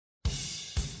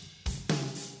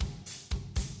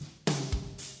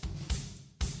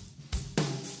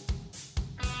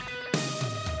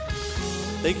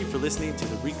Thank you for listening to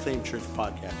the Reclaim Church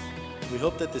podcast. We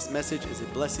hope that this message is a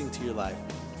blessing to your life.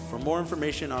 For more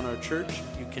information on our church,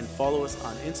 you can follow us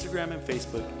on Instagram and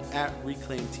Facebook at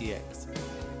ReclaimTX.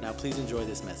 Now please enjoy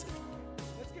this message.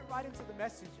 Let's get right into the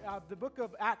message. The book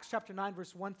of Acts chapter 9,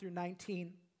 verse 1 through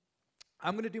 19.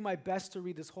 I'm going to do my best to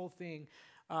read this whole thing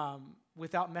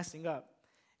without messing up.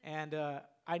 And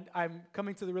I'm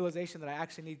coming to the realization that I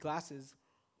actually need glasses.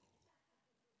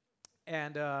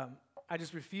 And I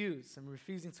just refuse. I'm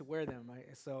refusing to wear them.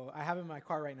 So I have them in my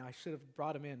car right now. I should have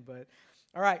brought them in. But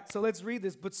all right, so let's read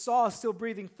this. But Saul, still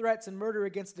breathing threats and murder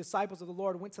against the disciples of the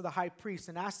Lord, went to the high priest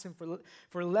and asked him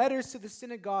for letters to the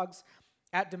synagogues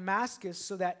at Damascus,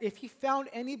 so that if he found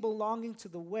any belonging to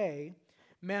the way,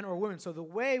 men or women. So the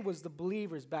way was the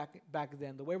believers back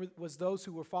then. The way was those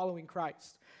who were following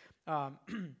Christ.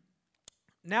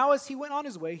 Now as he went on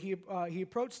his way, he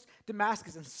approached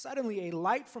Damascus, and suddenly a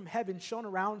light from heaven shone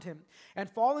around him. And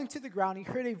falling to the ground, he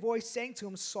heard a voice saying to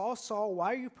him, "Saul, Saul,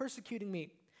 why are you persecuting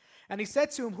me?" And he said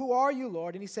to him, "Who are you,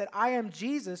 Lord?" And he said, "I am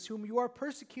Jesus, whom you are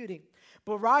persecuting.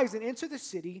 But rise and enter the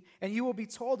city, and you will be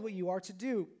told what you are to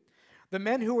do." The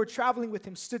men who were traveling with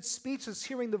him stood speechless,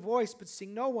 hearing the voice, but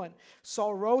seeing no one.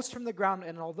 Saul rose from the ground,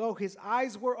 and although his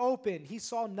eyes were open, he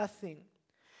saw nothing.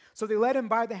 So they led him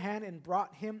by the hand and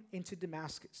brought him into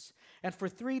Damascus. And for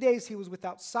 3 days he was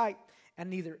without sight, and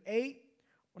neither ate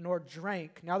nor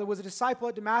drank. Now there was a disciple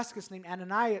at Damascus named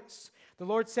Ananias. The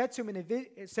Lord said to him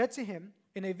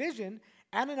in a vision,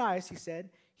 "Ananias," he said,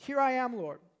 "Here I am,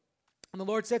 Lord." And the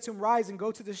Lord said to him, "Rise and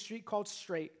go to the street called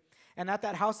Straight, and at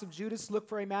that house of Judas look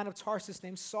for a man of Tarsus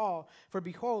named Saul, for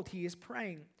behold, he is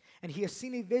praying. And he has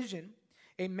seen a vision,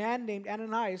 a man named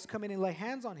Ananias come in and lay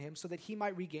hands on him so that he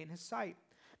might regain his sight."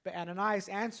 But Ananias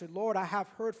answered, "Lord, I have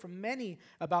heard from many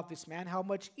about this man, how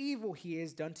much evil he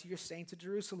has done to your saints at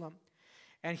Jerusalem.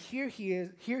 And here he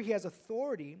has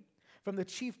authority from the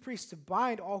chief priest to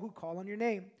bind all who call on your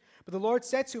name." But the Lord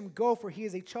said to him, "Go, for he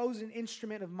is a chosen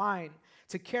instrument of mine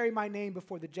to carry my name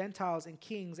before the Gentiles and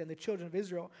kings and the children of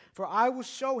Israel. For I will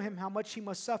show him how much he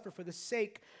must suffer for the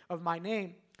sake of my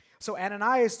name." So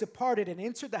Ananias departed and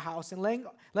entered the house, and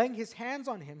laying his hands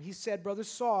on him, he said, "Brother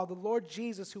Saul, the Lord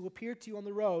Jesus, who appeared to you on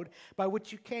the road by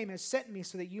which you came, has sent me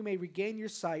so that you may regain your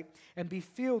sight and be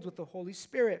filled with the Holy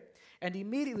Spirit." And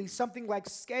immediately something like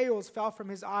scales fell from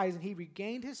his eyes, and he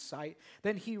regained his sight.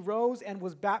 Then he rose and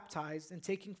was baptized, and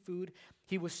taking food,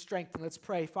 he was strengthened. Let's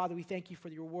pray. Father, we thank you for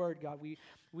your word, God. We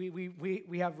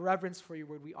have reverence for your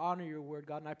word. We honor your word,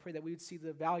 God, and I pray that we would see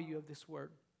the value of this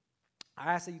word.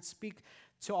 I ask that you'd speak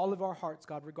to all of our hearts,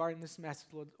 God, regarding this message.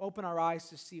 Lord, open our eyes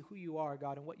to see who you are,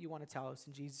 God, and what you want to tell us.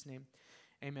 In Jesus' name,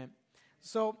 amen.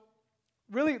 So,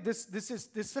 really, this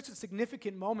is such a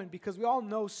significant moment because we all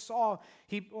know Saul.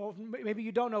 Maybe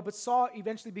you don't know, but Saul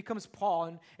eventually becomes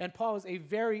Paul, and Paul is a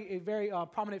very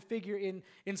prominent figure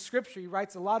in Scripture. He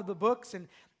writes a lot of the books,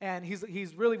 and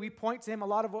he's really, we point to him. A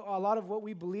lot of what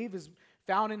we believe is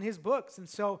found in his books, and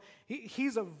so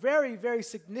he's a very, very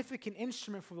significant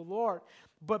instrument for the Lord.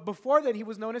 But before that, he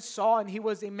was known as Saul, and he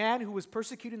was a man who was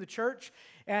persecuting the church,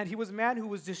 and he was a man who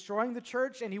was destroying the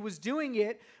church, and he was doing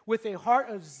it with a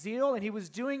heart of zeal, and he was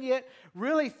doing it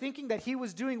really thinking that he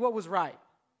was doing what was right.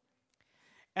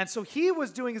 And so he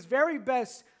was doing his very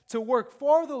best to work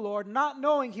for the Lord, not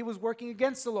knowing he was working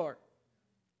against the Lord.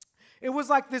 It was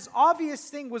like this obvious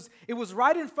thing it was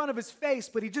right in front of his face,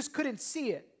 but he just couldn't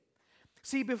see it.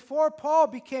 See, before Paul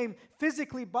became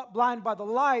physically blind by the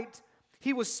light,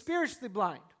 he was spiritually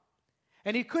blind.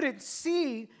 And he couldn't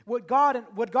see what God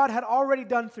had already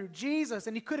done through Jesus,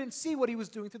 and he couldn't see what he was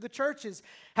doing through the churches.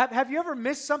 Have you ever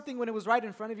missed something when it was right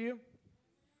in front of you?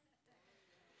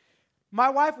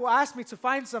 My wife will ask me to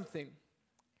find something.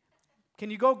 Can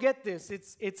you go get this?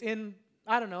 It's in,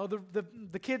 I don't know,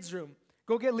 the kids' room.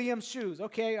 Go get Liam's shoes.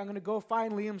 Okay, I'm going to go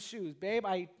find Liam's shoes. Babe,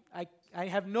 I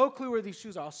have no clue where these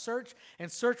shoes are. I'll search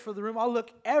for the room. I'll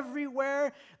look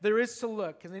everywhere there is to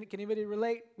look. Can anybody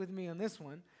relate with me on this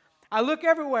one? I look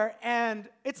everywhere, and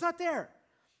it's not there. I'm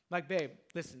like, babe,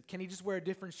 listen, can he just wear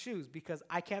different shoes? Because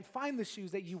I can't find the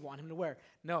shoes that you want him to wear.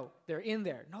 No, they're in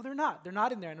there. No, they're not. They're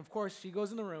not in there. And, of course, she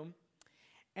goes in the room,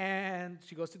 and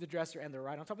she goes to the dresser, and they're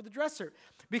right on top of the dresser.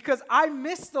 Because I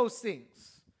miss those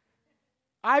things.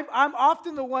 I'm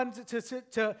often the one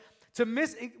to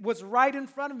miss what's right in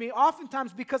front of me,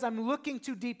 oftentimes because I'm looking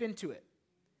too deep into it.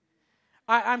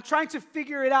 I'm trying to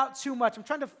figure it out too much. I'm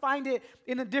trying to find it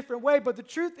in a different way. But the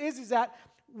truth is that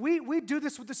we do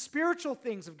this with the spiritual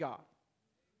things of God.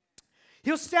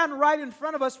 He'll stand right in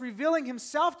front of us, revealing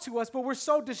himself to us, but we're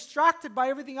so distracted by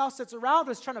everything else that's around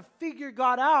us, trying to figure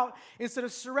God out instead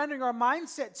of surrendering our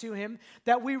mindset to him,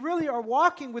 that we really are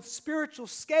walking with spiritual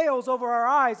scales over our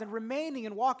eyes and remaining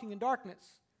and walking in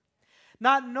darkness.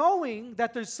 Not knowing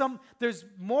that there's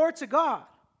more to God.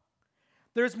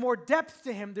 There's more depth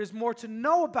to him. There's more to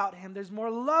know about him. There's more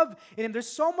love in him. There's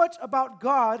so much about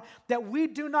God that we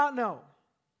do not know.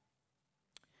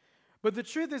 But the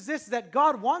truth is this, that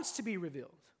God wants to be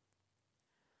revealed.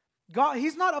 God,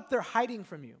 he's not up there hiding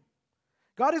from you.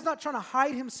 God is not trying to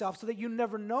hide himself so that you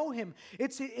never know him.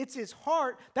 It's his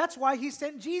heart. That's why he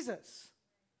sent Jesus.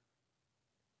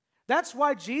 That's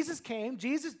why Jesus came,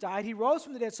 Jesus died, he rose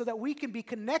from the dead so that we can be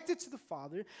connected to the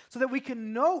Father, so that we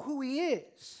can know who he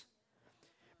is.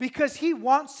 Because he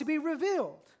wants to be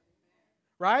revealed.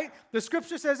 Right? The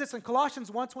scripture says this in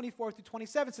Colossians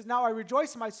 1:24-27. It says, "Now I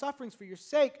rejoice in my sufferings for your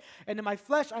sake, and in my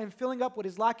flesh I am filling up what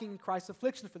is lacking in Christ's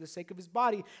affliction for the sake of his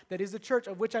body, that is the church,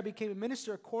 of which I became a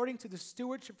minister according to the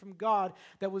stewardship from God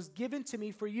that was given to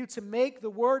me for you to make the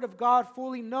word of God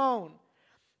fully known,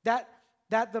 that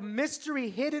the mystery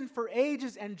hidden for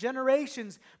ages and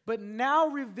generations, but now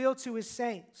revealed to his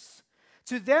saints.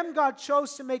 To them God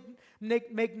chose to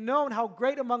make known how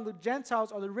great among the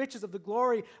Gentiles are the riches of the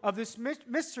glory of this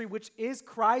mystery, which is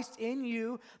Christ in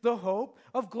you, the hope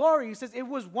of glory." He says it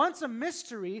was once a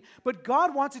mystery, but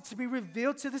God wants it to be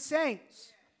revealed to the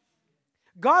saints.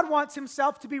 God wants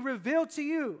himself to be revealed to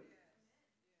you.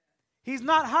 He's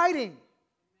not hiding.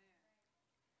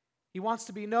 He wants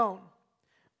to be known.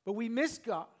 But we miss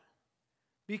God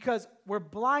because we're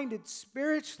blinded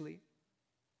spiritually.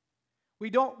 We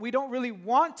don't really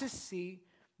want to see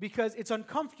because it's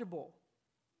uncomfortable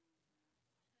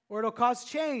or it'll cause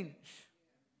change.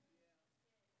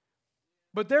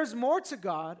 But there's more to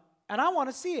God, and I want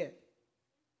to see it.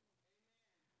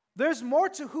 There's more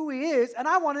to who he is, and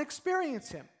I want to experience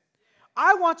him.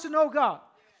 I want to know God.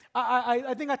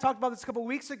 I think I talked about this a couple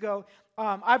weeks ago.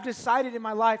 I've decided in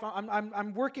my life,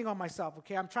 I'm working on myself,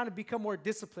 okay? I'm trying to become more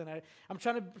disciplined. I'm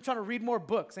trying to read more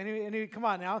books. Come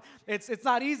on now. It's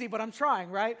not easy, but I'm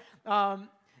trying, right?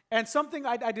 And something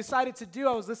I decided to do,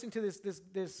 I was listening to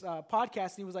this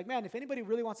podcast, and he was like, man, if anybody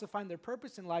really wants to find their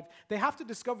purpose in life, they have to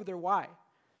discover their why.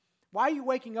 Why are you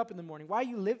waking up in the morning? Why do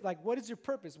you live? Like, what is your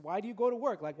purpose? Why do you go to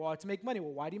work? Like, well, to make money.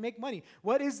 Well, why do you make money?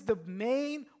 What is the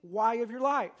main why of your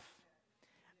life?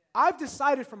 I've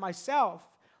decided for myself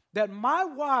that my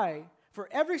why for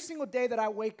every single day that I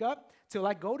wake up till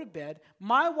I go to bed,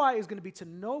 my why is going to be to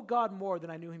know God more than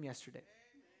I knew him yesterday.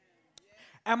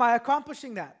 Am I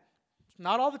accomplishing that?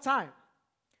 Not all the time.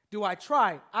 Do I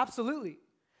try? Absolutely.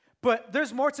 But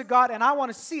there's more to God, and I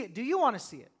want to see it. Do you want to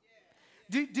see it?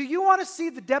 Do you want to see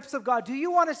the depths of God? Do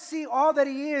you want to see all that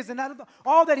he is and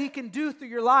all that he can do through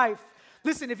your life?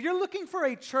 Listen, if you're looking for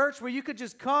a church where you could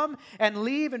just come and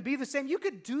leave and be the same, you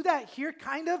could do that here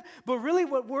kind of, but really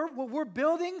what we're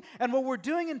building and what we're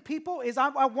doing in people is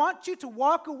I want you to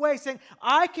walk away saying,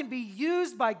 I can be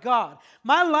used by God.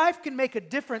 My life can make a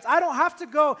difference. I don't have to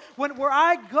go. Where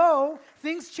I go,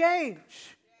 things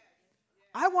change.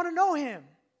 I want to know him.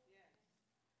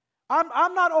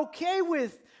 I'm not okay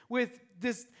with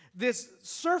this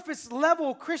surface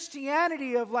level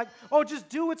Christianity of like, oh, just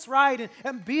do what's right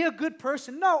and be a good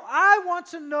person. No, I want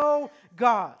to know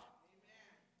God.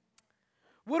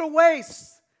 What a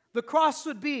waste the cross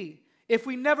would be if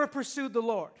we never pursued the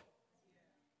Lord.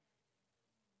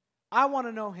 I want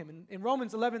to know him. In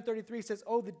Romans 11:33 it says,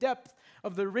 oh, the depth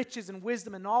of the riches and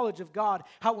wisdom and knowledge of God,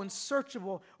 how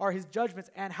unsearchable are his judgments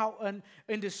and how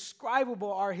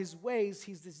indescribable are his ways.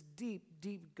 He's this deep,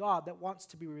 deep God that wants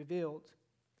to be revealed.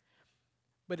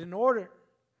 But in order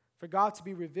for God to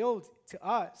be revealed to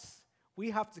us,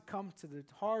 we have to come to the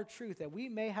hard truth that we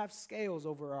may have scales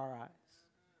over our eyes.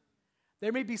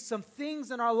 There may be some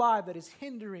things in our life that is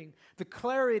hindering the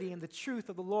clarity and the truth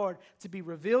of the Lord to be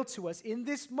revealed to us in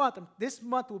this month. This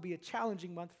month will be a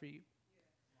challenging month for you.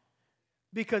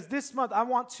 Because this month I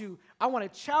want to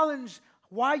challenge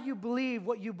why you believe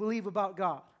what you believe about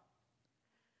God.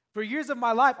 For years of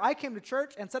my life, I came to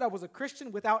church and said I was a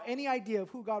Christian without any idea of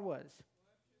who God was.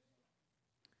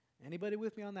 Anybody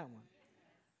with me on that one?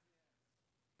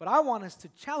 But I want us to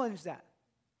challenge that.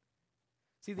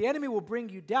 See, the enemy will bring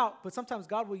you doubt, but sometimes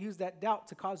God will use that doubt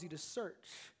to cause you to search.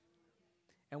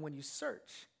 And when you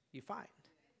search, you find.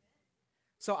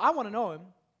 So I want to know him,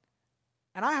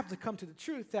 and I have to come to the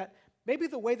truth that maybe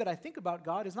the way that I think about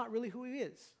God is not really who he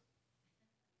is.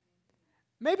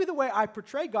 Maybe the way I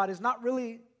portray God is not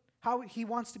really how he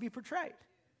wants to be portrayed.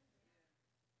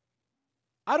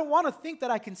 I don't want to think that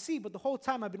I can see, but the whole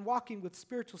time I've been walking with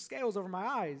spiritual scales over my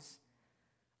eyes.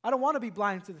 I don't want to be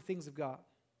blind to the things of God.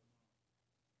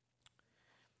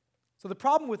 So the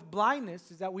problem with blindness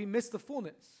is that we miss the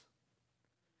fullness.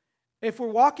 If we're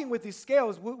walking with these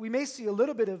scales, we may see a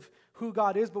little bit of who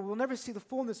God is, but we'll never see the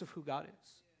fullness of who God is.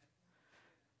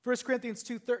 1 Corinthians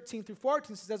 2:13 through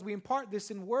 14 says, we impart this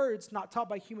in words not taught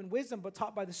by human wisdom, but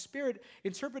taught by the Spirit,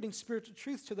 interpreting spiritual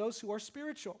truths to those who are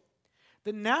spiritual.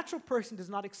 The natural person does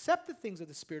not accept the things of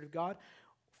the Spirit of God,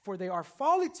 for they are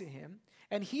folly to him,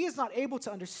 and he is not able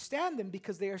to understand them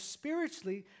because they are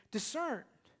spiritually discerned.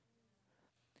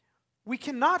 We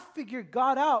cannot figure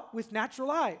God out with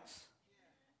natural eyes.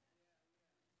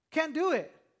 Can't do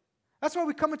it. That's why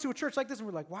we come into a church like this and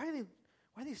we're like, why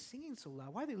are they singing so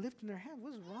loud? Why are they lifting their hands?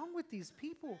 What's wrong with these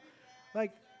people?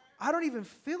 Like, I don't even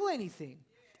feel anything.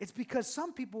 It's because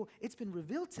some people, it's been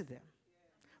revealed to them.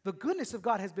 The goodness of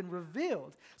God has been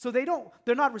revealed. So they're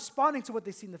not responding to what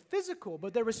they see in the physical,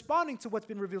 but they're responding to what's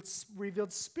been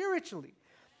revealed spiritually.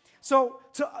 So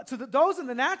those in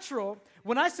the natural,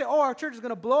 when I say, oh, our church is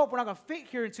going to blow up, we're not going to fit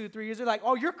here in 2-3 years, they're like,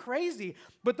 oh, you're crazy.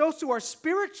 But those who are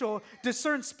spiritual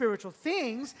discern spiritual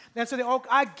things, and so oh,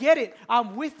 I get it,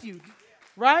 I'm with you,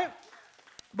 right?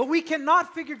 But we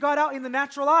cannot figure God out in the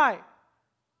natural eye.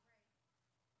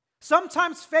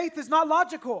 Sometimes faith is not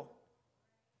logical.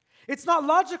 It's not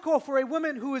logical for a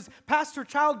woman who is past her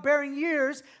childbearing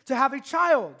years to have a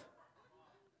child.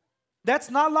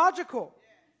 That's not logical.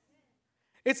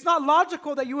 It's not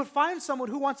logical that you would find someone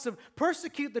who wants to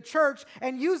persecute the church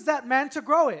and use that man to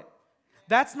grow it.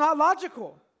 That's not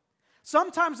logical.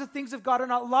 Sometimes the things of God are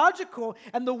not logical,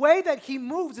 and the way that he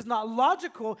moves is not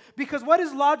logical, because what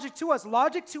is logic to us?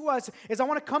 Logic to us is I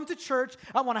want to come to church,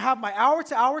 I want to have my hour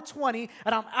to hour 20,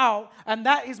 and I'm out, and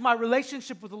that is my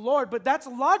relationship with the Lord. But that's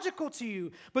logical to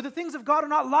you. But the things of God are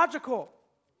not logical.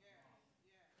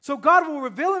 So God will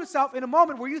reveal himself in a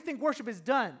moment where you think worship is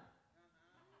done.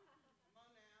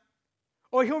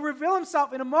 Or he'll reveal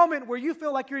himself in a moment where you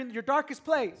feel like you're in your darkest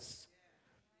place.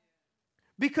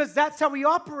 Because that's how he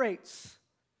operates.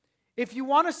 If you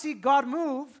want to see God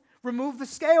move, remove the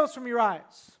scales from your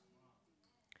eyes.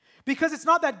 Because it's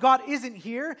not that God isn't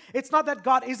here. It's not that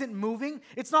God isn't moving.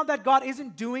 It's not that God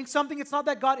isn't doing something. It's not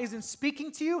that God isn't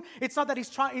speaking to you. It's not that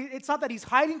he's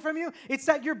hiding from you. It's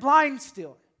that you're blind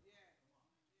still.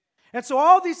 And so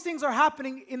all these things are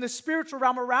happening in the spiritual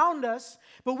realm around us,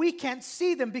 but we can't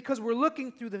see them because we're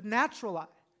looking through the natural eye.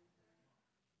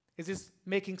 Is this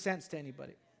making sense to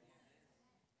anybody?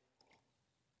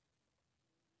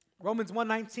 Romans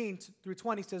 1:19 through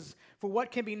 20 says, for what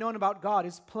can be known about God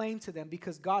is plain to them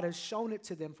because God has shown it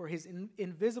to them, for his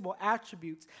invisible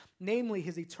attributes, namely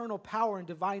his eternal power and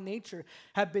divine nature,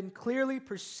 have been clearly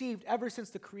perceived ever since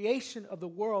the creation of the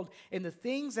world in the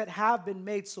things that have been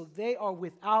made, so they are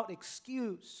without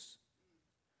excuse.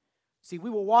 See,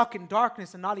 we will walk in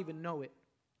darkness and not even know it.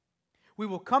 We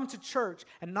will come to church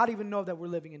and not even know that we're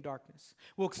living in darkness.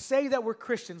 We'll say that we're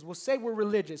Christians. We'll say we're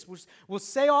religious. We'll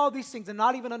say all these things and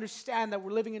not even understand that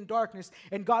we're living in darkness,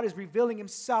 and God is revealing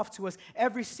himself to us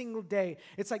every single day.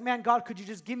 It's like, man, God, could you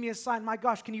just give me a sign? My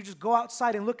gosh, can you just go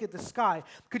outside and look at the sky?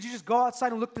 Could you just go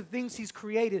outside and look at the things he's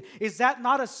created? Is that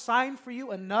not a sign for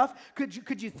you enough?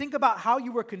 Could you think about how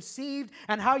you were conceived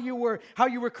and how you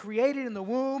were created in the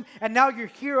womb, and now you're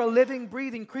here, a living,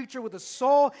 breathing creature with a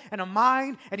soul and a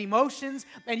mind and emotions,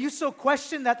 and you so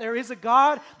question that there is a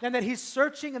God and that he's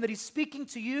searching and that he's speaking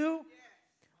to you?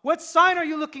 What sign are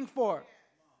you looking for?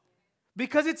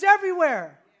 Because it's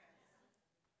everywhere.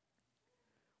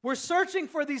 We're searching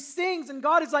for these things, and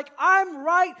God is like, I'm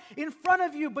right in front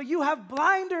of you, but you have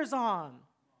blinders on.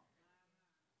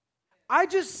 I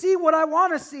just see what I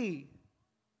want to see.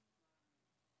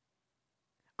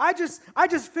 I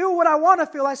just feel what I want to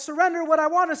feel. I surrender what I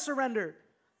want to surrender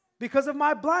because of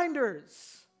my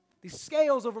blinders. These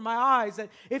scales over my eyes, that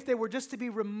if they were just to be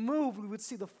removed, we would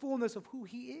see the fullness of who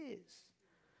he is.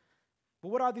 But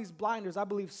what are these blinders? I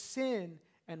believe sin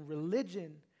and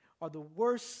religion are the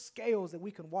worst scales that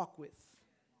we can walk with.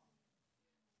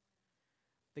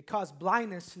 They cause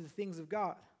blindness to the things of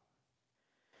God.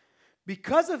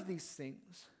 Because of these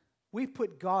things, we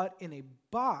put God in a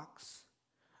box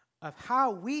of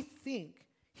how we think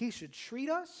he should treat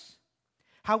us,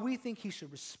 how we think he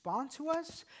should respond to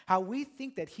us, how we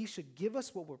think that he should give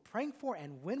us what we're praying for,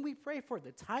 and when we pray for,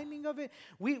 the timing of it.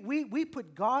 We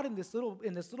put God in this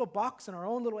little box in our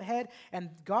own little head, and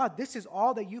God, this is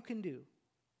all that you can do.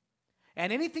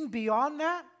 And anything beyond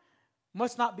that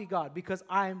must not be God, because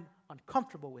I'm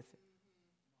uncomfortable with it.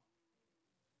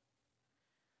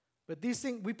 But these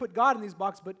things, we put God in these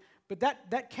boxes, but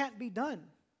that can't be done.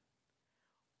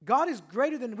 God is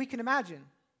greater than we can imagine.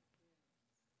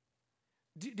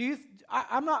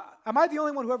 Am I the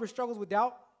only one who ever struggles with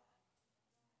doubt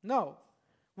No.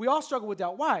 We all struggle with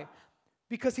doubt. Why?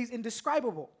 Because he's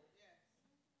indescribable.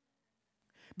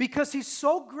 Because he's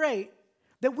so great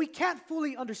that we can't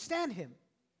fully understand him,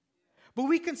 but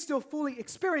we can still fully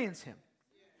experience him.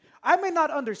 I may not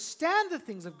understand the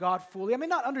things of God fully. I may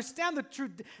not understand the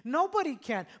truth. Nobody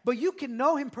can, but you can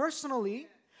know him personally.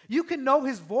 You can know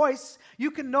his voice.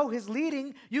 You can know his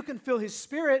leading. You can feel his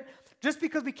spirit. Just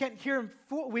because we can't hear him,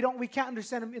 we can't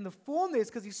understand him in the fullness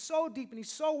because he's so deep and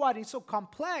he's so wide and he's so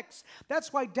complex.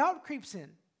 That's why doubt creeps in.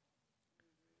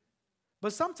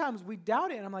 But sometimes we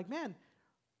doubt it, and I'm like, man,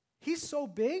 he's so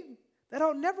big that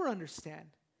I'll never understand.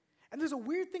 And there's a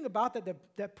weird thing about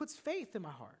that puts faith in my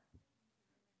heart.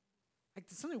 Like,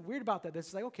 there's something weird about that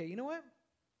that's like, okay, you know what?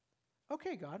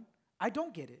 Okay, God, I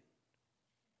don't get it.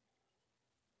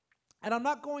 And I'm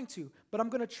not going to, but I'm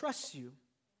going to trust you.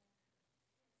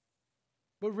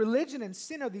 But religion and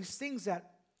sin are these things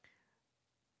that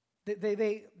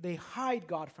they hide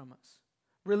God from us.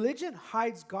 Religion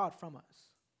hides God from us.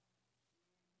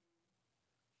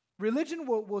 Religion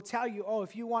will tell you, oh,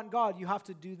 if you want God, you have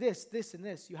to do this, this, and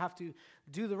this. You have to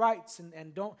do the rights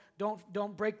and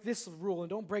don't break this rule and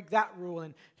don't break that rule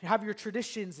and have your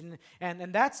traditions and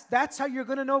that's how you're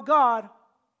going to know God.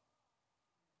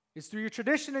 It's through your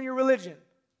tradition and your religion.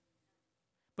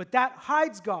 But that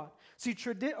hides God. See,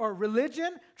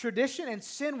 religion, tradition, and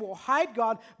sin will hide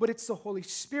God, but it's the Holy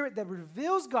Spirit that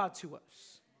reveals God to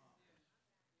us.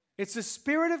 It's the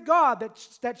Spirit of God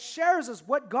that shares us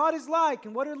what God is like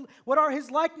and what are his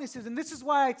likenesses. And this is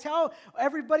why I tell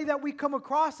everybody that we come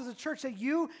across as a church that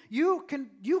you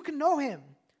can know him.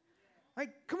 Like,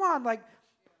 come on, like,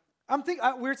 we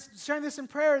were sharing this in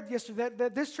prayer yesterday,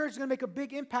 that this church is going to make a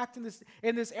big impact in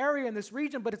this area, in this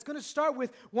region, but it's going to start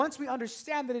with once we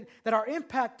understand that our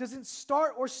impact doesn't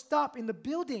start or stop in the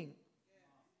building.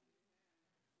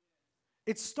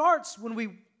 It starts when we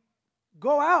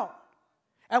go out.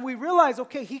 And we realize,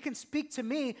 okay, he can speak to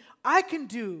me. I can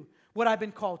do what I've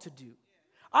been called to do.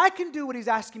 I can do what he's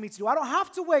asking me to do. I don't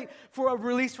have to wait for a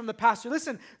release from the pastor.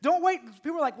 Listen, don't wait.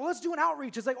 People are like, well, let's do an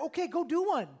outreach. It's like, okay, go do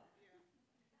one.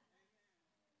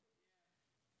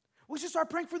 We should start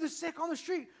praying for the sick on the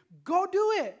street. Go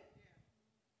do it.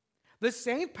 The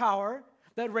same power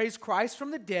that raised Christ from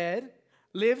the dead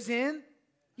lives in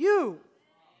you.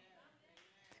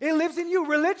 It lives in you.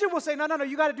 Religion will say, no,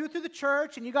 you got to do it through the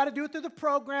church, and you got to do it through the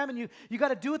program, and you got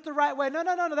to do it the right way. No,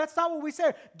 that's not what we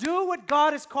say. Do what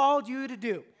God has called you to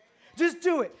do. Just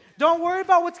do it. Don't worry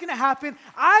about what's going to happen.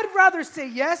 I'd rather say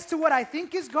yes to what I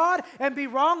think is God and be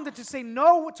wrong than to say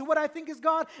no to what I think is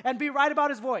God and be right about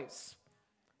his voice.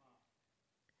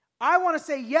 I want to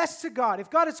say yes to God. If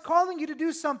God is calling you to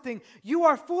do something, you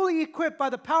are fully equipped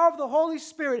by the power of the Holy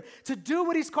Spirit to do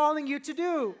what he's calling you to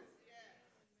do.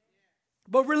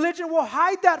 But religion will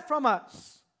hide that from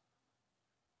us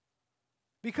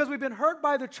because we've been hurt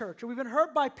by the church, or we've been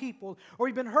hurt by people, or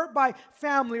we've been hurt by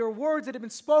family, or words that have been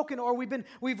spoken, or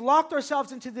we've locked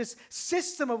ourselves into this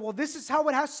system of, well, this is how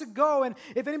it has to go, and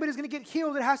if anybody's going to get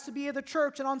healed, it has to be at the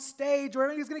church and on stage, or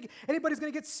anybody's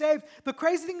going to get saved. The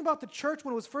crazy thing about the church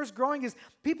when it was first growing is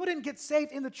people didn't get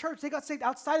saved in the church. They got saved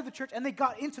outside of the church, and they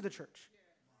got into the church.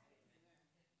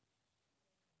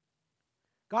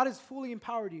 God has fully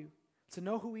empowered you to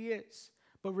know who he is.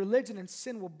 But religion and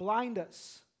sin will blind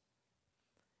us.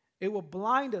 It will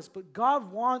blind us, but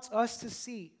God wants us to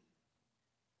see.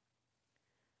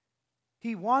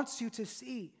 He wants you to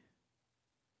see.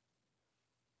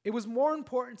 It was more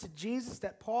important to Jesus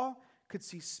that Paul could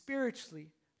see spiritually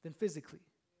than physically.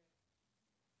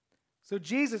 So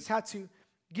Jesus had to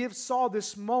give Saul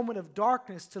this moment of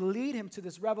darkness to lead him to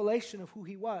this revelation of who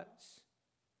he was.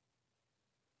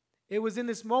 It was in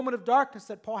this moment of darkness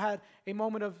that Paul had a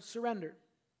moment of surrender.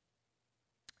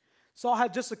 Saul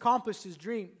had just accomplished his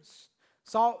dreams.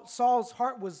 Saul's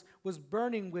heart was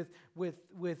burning with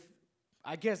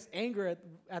I guess, anger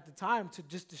at the time to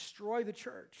just destroy the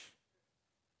church.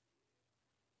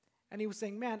 And he was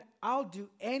saying, man, I'll do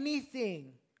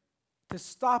anything to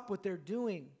stop what they're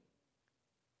doing.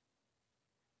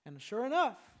 And sure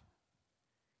enough,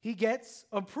 he gets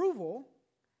approval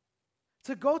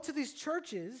to go to these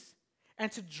churches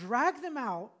and to drag them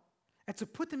out and to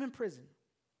put them in prison.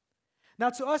 Now,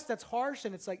 to us, that's harsh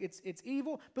and it's like it's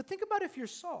evil. But think about if you're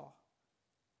Saul.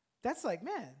 That's like,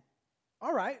 man,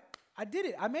 all right, I did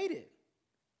it. I made it.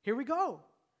 Here we go.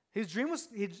 His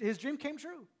dream came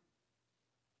true.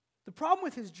 The problem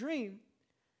with his dream,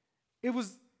 it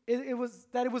was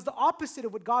the opposite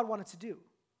of what God wanted to do.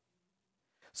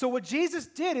 So what Jesus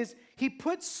did is he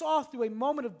put Saul through a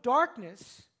moment of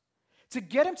darkness to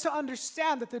get him to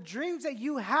understand that the dreams that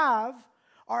you have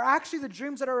are actually the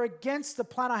dreams that are against the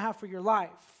plan I have for your life.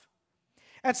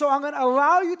 And so I'm going to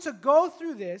allow you to go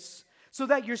through this so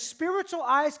that your spiritual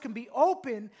eyes can be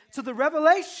open to the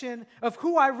revelation of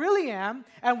who I really am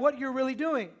and what you're really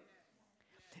doing.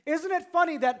 Isn't it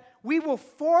funny that we will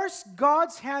force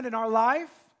God's hand in our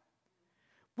life?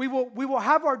 We will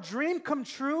have our dream come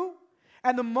true,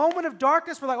 and the moment of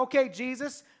darkness, we're like, okay,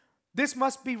 Jesus, this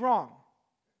must be wrong.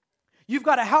 You've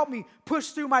got to help me push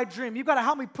through my dream. You've got to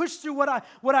help me push through what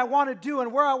I want to do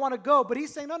and where I want to go. But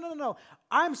he's saying, no.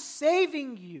 I'm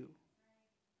saving you.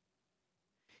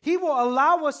 He will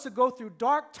allow us to go through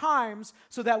dark times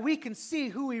so that we can see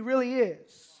who he really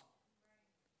is.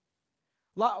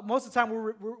 Most of the time,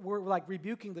 we're like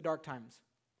rebuking the dark times.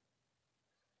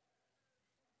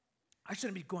 I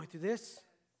shouldn't be going through this.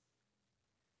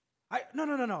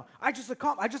 No. I just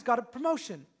got a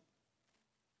promotion.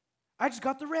 I just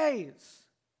got the raise.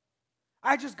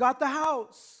 I just got the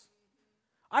house.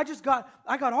 I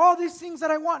got all these things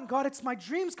that I want. And God, it's my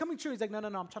dreams coming true. He's like, no,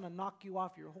 I'm trying to knock you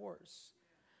off your horse.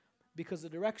 Because the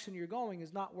direction you're going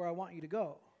is not where I want you to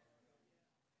go.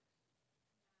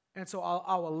 And so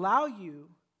I'll allow you,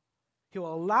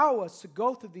 he'll allow us to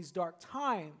go through these dark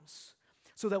times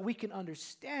so that we can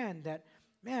understand that,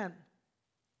 man,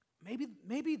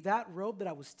 maybe that road that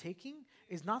I was taking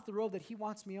is not the road that he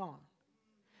wants me on.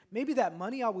 Maybe that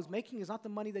money I was making is not the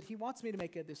money that he wants me to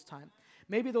make at this time.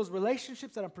 Maybe those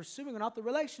relationships that I'm pursuing are not the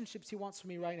relationships he wants for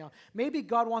me right now. Maybe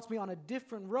God wants me on a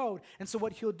different road. And so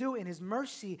what he'll do in his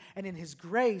mercy and in his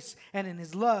grace and in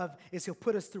his love is he'll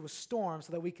put us through a storm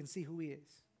so that we can see who he is.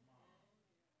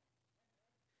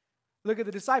 Look at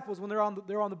the disciples when they're on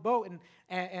the boat and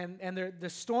the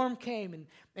storm came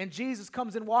and Jesus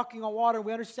comes in walking on water.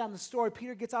 We understand the story.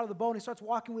 Peter gets out of the boat and he starts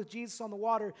walking with Jesus on the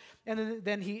water, and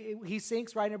then he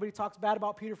sinks, right? And everybody talks bad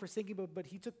about Peter for sinking, but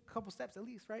he took a couple steps at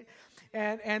least, right?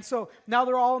 And so now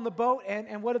they're all in the boat,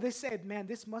 and what do they say? Man,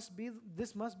 this must be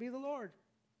the Lord.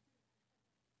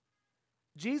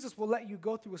 Jesus will let you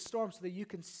go through a storm so that you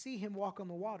can see him walk on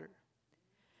the water.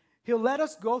 He'll let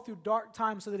us go through dark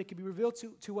times so that it can be revealed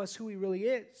to us who he really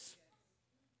is.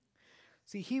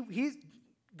 See,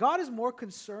 God is more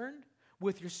concerned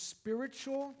with your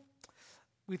spiritual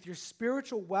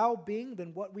well-being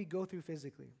than what we go through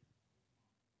physically.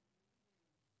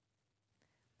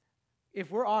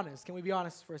 If we're honest, can we be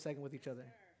honest for a second with each other?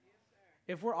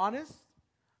 If we're honest,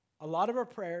 a lot of our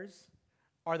prayers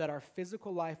are that our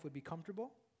physical life would be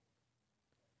comfortable,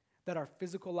 that our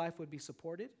physical life would be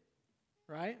supported.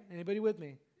 Right? Anybody with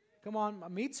me? Come on.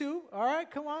 Me too. All right,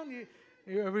 come on.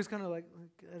 Everybody's kind of like,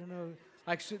 I don't know.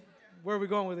 Where are we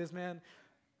going with this, man?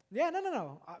 Yeah,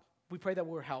 no. We pray that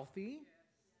we're healthy.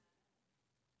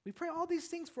 We pray all these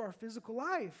things for our physical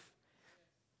life.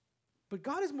 But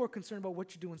God is more concerned about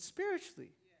what you're doing spiritually.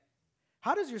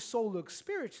 How does your soul look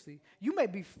spiritually? You may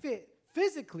be fit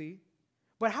physically,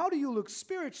 but how do you look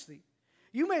spiritually?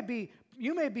 You may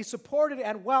be supported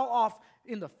and well off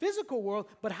in the physical world,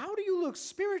 but how do you look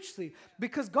spiritually?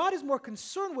 Because God is more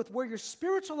concerned with where your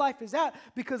spiritual life is at,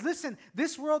 because listen,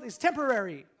 this world is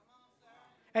temporary.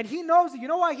 And he knows it. You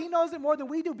know why he knows it more than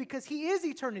we do? Because he is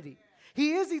eternity.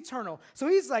 He is eternal. So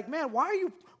he's like, man, why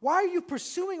are you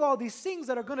pursuing all these things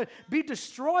that are going to be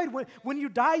destroyed? When you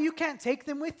die, you can't take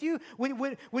them with you.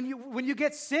 When you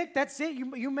get sick, that's it.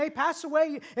 You may pass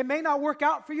away. It may not work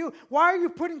out for you. Why are you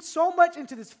putting so much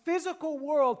into this physical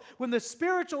world when the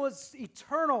spiritual is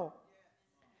eternal?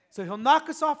 So he'll knock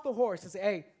us off the horse and say,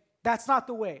 hey, that's not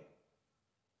the way.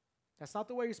 That's not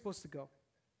the way you're supposed to go.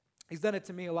 He's done it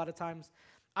to me a lot of times.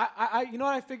 You know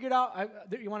what I figured out?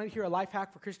 You want to hear a life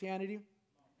hack for Christianity?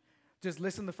 Just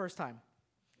listen the first time.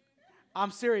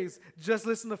 I'm serious. Just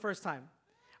listen the first time.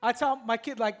 I tell my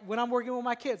kid, like when I'm working with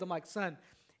my kids, I'm like, son,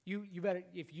 you better,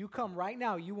 if you come right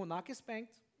now, you will not get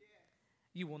spanked.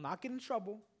 You will not get in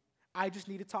trouble. I just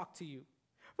need to talk to you.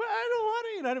 But I don't want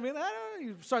to, you know what I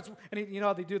mean? He starts, and you know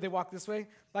how they do? They walk this way,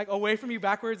 like away from you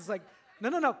backwards. It's like,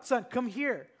 no, son, come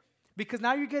here. Because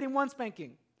now you're getting one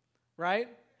spanking, right?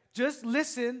 Just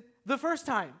listen the first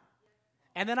time.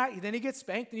 And then he gets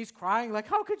spanked and he's crying like,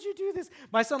 how could you do this?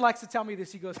 My son likes to tell me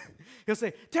this. He'll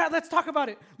say, Dad, let's talk about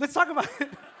it. Let's talk about it.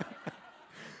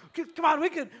 Come on, we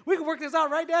can work this out,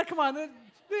 right, Dad? Come on. You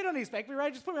don't need to spank me,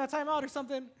 right? Just put me on timeout or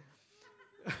something.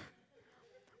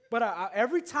 But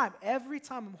every time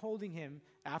I'm holding him,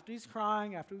 after he's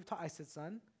crying, after we've talked, I said,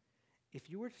 son, if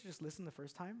you were to just listen the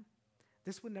first time,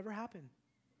 this would never happen.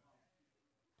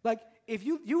 Like, if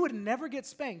you would never get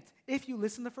spanked if you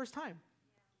listened the first time.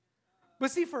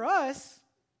 But see, for us,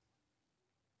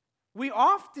 we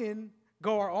often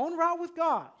go our own route with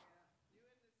God.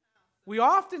 We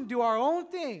often do our own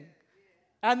thing.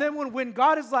 And then when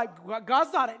God is like,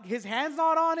 God's not, his hand's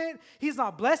not on it, he's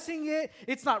not blessing it,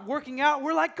 it's not working out,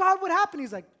 we're like, God, what happened?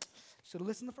 He's like, should have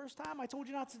listened the first time. I told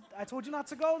you not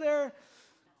to go there.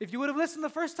 If you would have listened the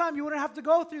first time, you wouldn't have to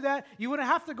go through that. You wouldn't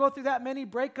have to go through that many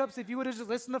breakups if you would have just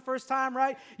listened the first time,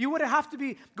 right? You wouldn't have to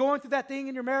be going through that thing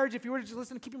in your marriage if you would have just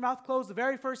listened to keep your mouth closed the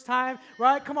very first time,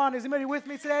 right? Come on, is anybody with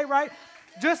me today, right?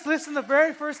 Just listen the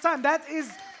very first time. That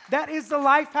is the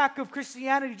life hack of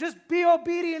Christianity. Just be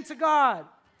obedient to God.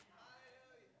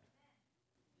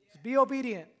 Just be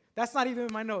obedient. That's not even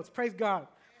in my notes. Praise God.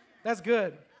 That's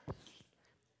good.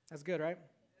 That's good, right?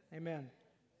 Amen.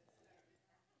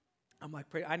 I'm like,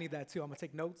 I need that too. I'm going to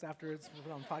take notes afterwards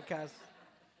on the podcast.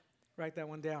 Write that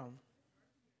one down.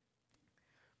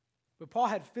 But Paul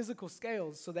had physical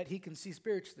scales so that he can see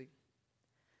spiritually.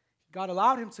 God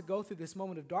allowed him to go through this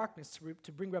moment of darkness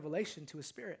to bring revelation to his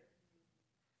spirit.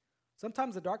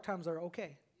 Sometimes the dark times are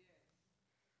okay.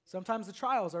 Sometimes the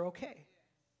trials are okay.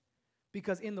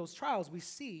 Because in those trials, we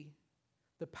see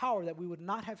the power that we would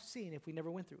not have seen if we never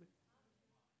went through it.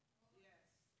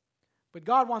 But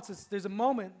God wants us, there's a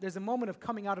moment of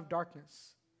coming out of darkness.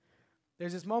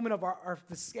 There's this moment of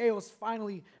the scales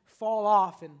finally fall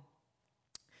off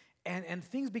and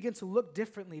things begin to look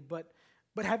differently. But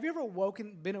have you ever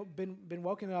been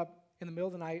woken up in the middle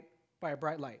of the night by a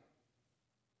bright light?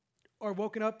 Or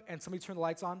woken up and somebody turned the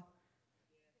lights on?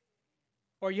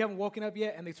 Or you haven't woken up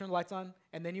yet and they turn the lights on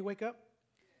and then you wake up?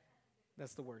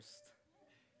 That's the worst.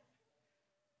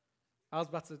 I was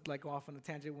about to go off on a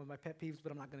tangent with my pet peeves,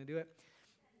 but I'm not going to do it.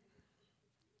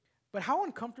 But how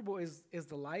uncomfortable is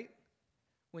the light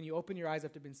when you open your eyes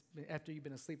after you've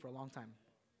been asleep for a long time?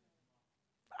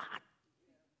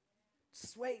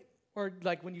 Just wait. Or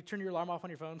when you turn your alarm off on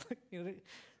your phone,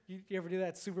 you ever do that?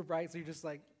 It's super bright, so you're just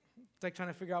it's like trying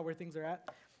to figure out where things are at.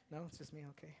 No, it's just me.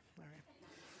 Okay, all right.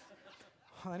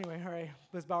 Well, anyway, all right.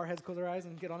 Let's bow our heads, close our eyes,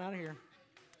 and get on out of here.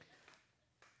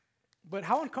 But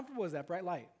how uncomfortable is that bright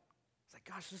light? It's like,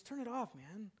 gosh, just turn it off,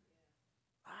 man.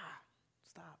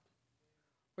 Stop.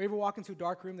 Or you ever walk into a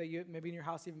dark room that you maybe in your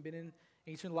house you haven't been in, and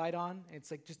you turn the light on, and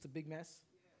it's just a big mess.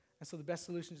 And so the best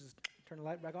solution is just turn the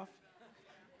light back off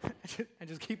and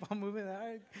just keep on moving. All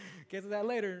right, get to that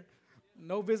later.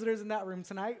 No visitors in that room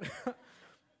tonight.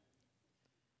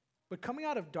 But coming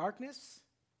out of darkness,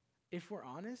 if we're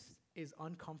honest, is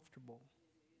uncomfortable.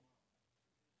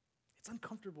 It's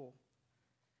uncomfortable.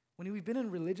 When we've been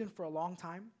in religion for a long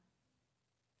time,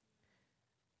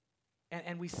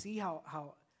 and we see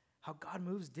how God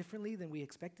moves differently than we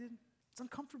expected, it's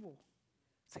uncomfortable.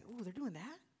 It's like, oh, they're doing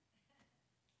that?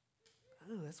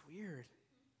 Oh, that's weird.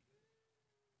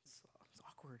 It's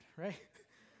awkward, right?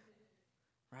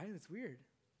 Right? It's weird.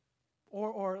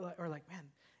 Or man,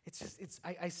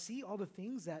 I see all the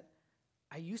things that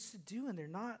I used to do and they're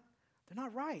not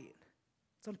right.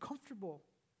 It's uncomfortable.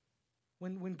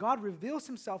 When God reveals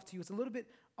himself to you, it's a little bit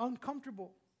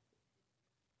uncomfortable.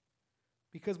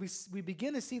 Because we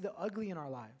begin to see the ugly in our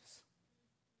lives.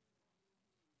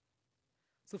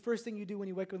 It's the first thing you do when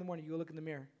you wake up in the morning. You go look in the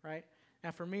mirror, right?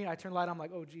 And for me, I turn the light on, I'm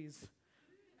like, oh, geez.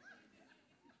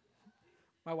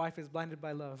 My wife is blinded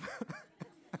by love.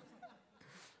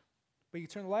 But you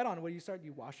turn the light on, what do you start?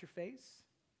 You wash your face.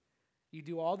 You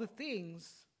do all the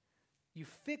things. You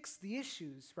fix the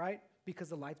issues, right? Because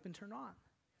the light's been turned on.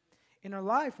 In our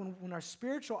life, when our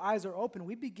spiritual eyes are open,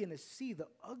 we begin to see the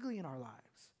ugly in our lives.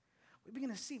 We begin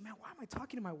to see, man, why am I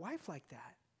talking to my wife like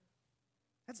that?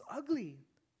 That's ugly.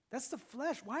 That's the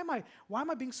flesh. Why am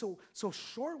I being so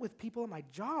short with people at my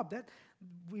job? That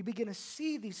we begin to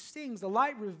see these things. The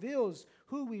light reveals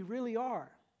who we really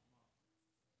are.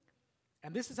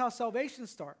 And this is how salvation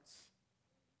starts.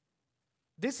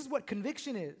 This is what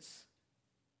conviction is.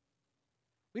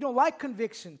 We don't like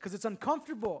conviction because it's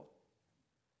uncomfortable.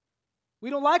 We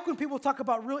don't like when people talk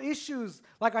about real issues.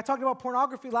 Like I talked about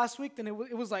pornography last week, then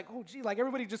it was like, oh, gee,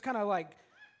 everybody just kind of like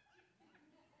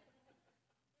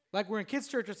we're in kids'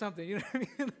 church or something, you know what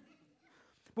I mean?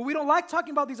 But we don't like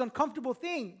talking about these uncomfortable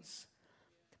things.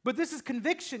 But this is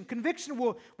conviction. Conviction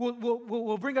will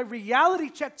bring a reality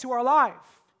check to our life.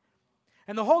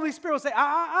 And the Holy Spirit will say,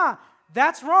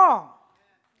 that's wrong.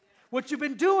 What you've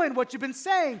been doing, what you've been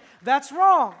saying, that's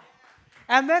wrong.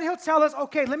 And then he'll tell us,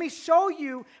 okay, let me show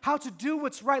you how to do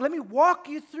what's right. Let me walk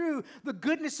you through the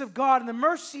goodness of God and the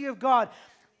mercy of God.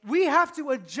 We have to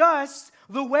adjust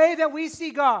the way that we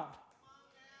see God.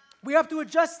 We have to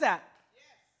adjust that.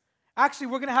 Actually,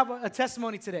 we're going to have a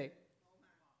testimony today.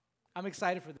 I'm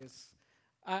excited for this.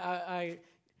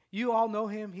 You all know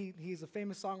him. He's a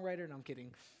famous songwriter. No, I'm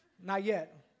kidding. Not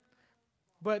yet.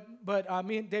 But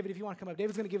me and David, if you want to come up,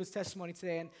 David's going to give his testimony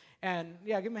today. And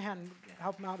yeah, give him a hand and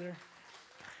help him out there.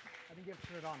 I think you have to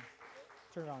turn it on.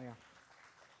 Turn it on, yeah.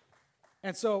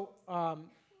 And so I'm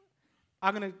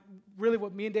going to, really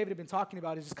what me and David have been talking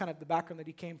about is just kind of the background that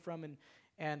he came from,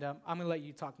 and I'm going to let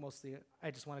you talk mostly. I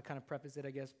just want to kind of preface it,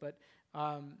 I guess, but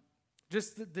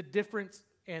just the difference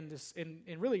in this, in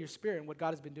really your spirit and what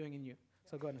God has been doing in you.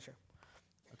 So go ahead and share.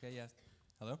 Okay, yes.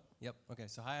 Hello? Yep. Okay,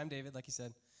 so hi, I'm David, like you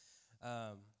said.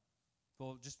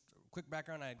 Well, just quick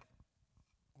background, I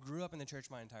grew up in the church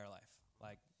my entire life.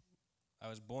 Like, I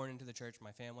was born into the church,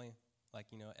 my family. Like,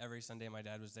 every Sunday my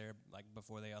dad was there, like,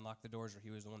 before they unlocked the doors, or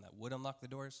he was the one that would unlock the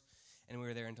doors, and we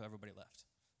were there until everybody left.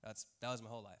 That was my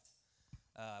whole life.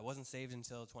 I wasn't saved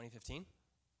until 2015.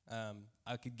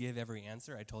 I could give every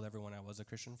answer. I told everyone I was a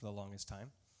Christian for the longest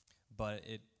time. But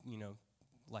it,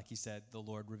 like he said, the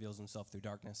Lord reveals himself through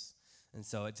darkness. And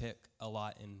so it took a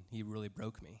lot, and he really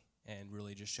broke me and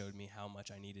really just showed me how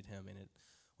much I needed him. And it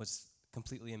was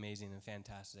completely amazing and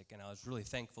fantastic. And I was really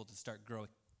thankful to start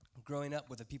growing up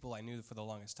with the people I knew for the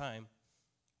longest time,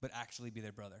 but actually be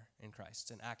their brother in Christ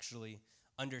and actually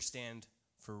understand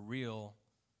for real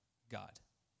God.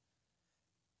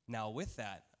 Now, with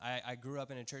that, I grew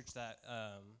up in a church that,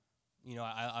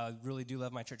 I really do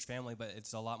love my church family, but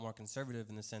it's a lot more conservative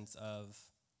in the sense of,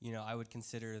 I would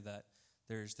consider that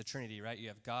there's the Trinity, right? You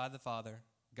have God the Father,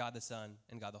 God the Son,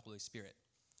 and God the Holy Spirit.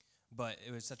 But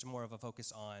it was such more of a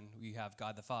focus on we have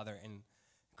God the Father and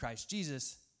Christ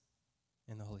Jesus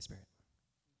and the Holy Spirit.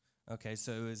 Okay,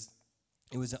 so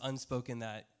it was unspoken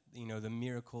that, the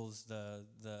miracles,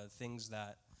 the things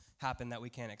that happen that we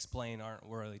can't explain aren't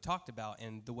really talked about.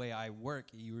 And the way I work,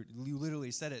 you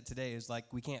literally said it today, is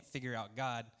like we can't figure out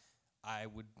God. I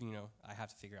have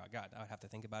to figure out God. I would have to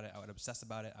think about it. I would obsess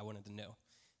about it. I wanted to know.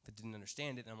 If I didn't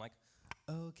understand it, and I'm like,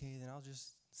 okay, then I'll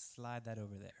just slide that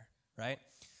over there, right?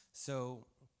 So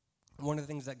one of the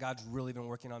things that God's really been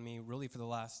working on me really for the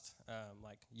last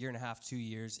year and a half, 2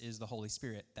 years is the Holy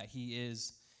Spirit, that he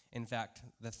is, in fact,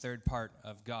 the third part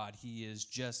of God. He is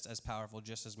just as powerful,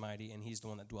 just as mighty, and he's the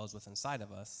one that dwells within inside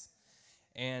of us.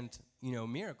 And,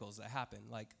 miracles that happen.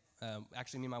 Like,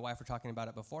 actually, me and my wife were talking about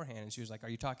it beforehand, and she was like, are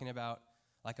you talking about,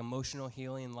 like, emotional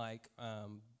healing, like,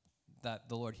 that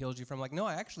the Lord heals you from? Like, no,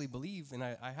 I actually believe, and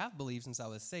I have believed since I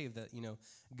was saved that,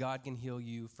 God can heal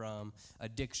you from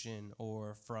addiction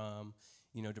or from,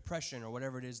 depression or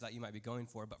whatever it is that you might be going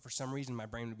for. But for some reason, my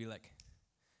brain would be like,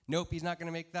 nope, he's not going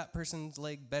to make that person's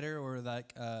leg better, or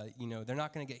like, they're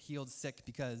not going to get healed sick,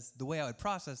 because the way I would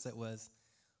process it was,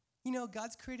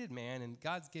 God's created man, and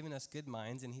God's given us good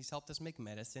minds, and he's helped us make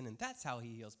medicine, and that's how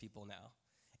he heals people now.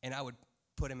 And I would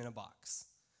put him in a box.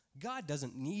 God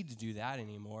doesn't need to do that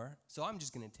anymore, so I'm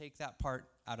just going to take that part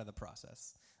out of the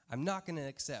process. I'm not going to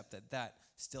accept that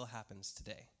still happens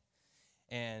today.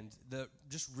 And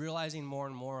just realizing more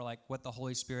and more like what the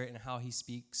Holy Spirit and how he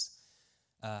speaks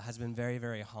has been very,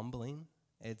 very humbling.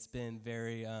 It's been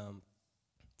very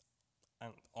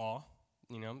awe.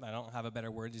 I don't have a better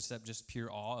word except just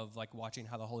pure awe of like watching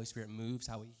how the Holy Spirit moves,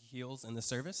 how he heals in the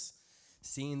service,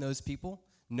 seeing those people,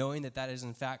 knowing that is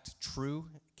in fact true,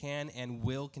 can and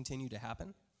will continue to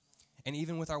happen. And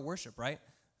even with our worship, right?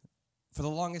 For the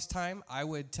longest time, I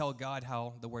would tell God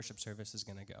how the worship service is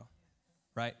going to go,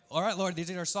 right? All right, Lord, these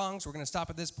are our songs. We're going to stop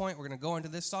at this point. We're going to go into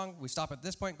this song. We stop at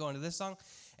this point, go into this song.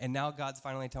 And now God's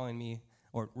finally telling me,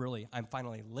 or really, I'm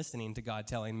finally listening to God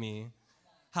telling me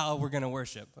how we're going to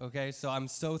worship, okay? So I'm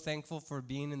so thankful for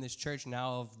being in this church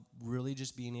now, of really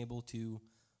just being able to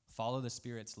follow the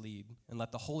Spirit's lead and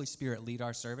let the Holy Spirit lead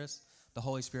our service, the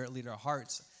Holy Spirit lead our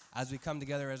hearts as we come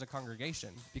together as a congregation,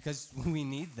 because we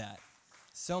need that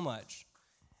so much.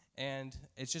 And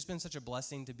it's just been such a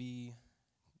blessing to be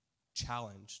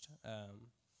challenged.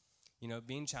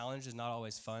 Being challenged is not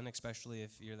always fun, especially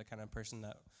if you're the kind of person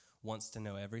that wants to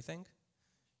know everything.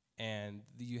 And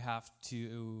you have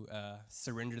to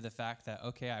surrender to the fact that,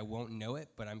 okay, I won't know it,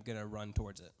 but I'm going to run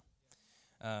towards it.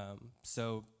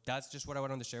 So that's just what I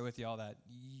wanted to share with y'all, that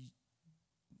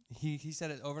he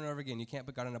said it over and over again, you can't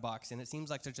put God in a box. And it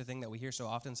seems like such a thing that we hear so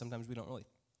often, sometimes we don't really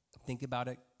think about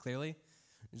it clearly.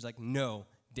 It's like, no,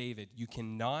 David, you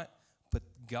cannot put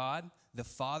God, the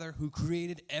Father who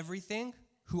created everything,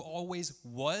 who always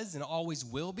was and always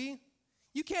will be,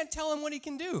 you can't tell him what he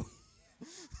can do.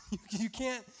 You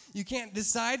can't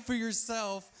decide for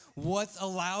yourself what's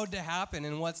allowed to happen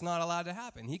and what's not allowed to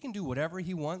happen. He can do whatever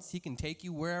he wants. He can take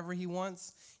you wherever he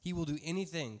wants. He will do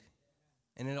anything,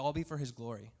 and it'll all be for his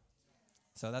glory.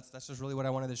 So that's just really what I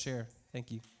wanted to share.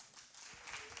 Thank you.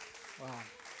 Wow.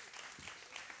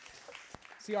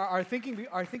 See, our thinking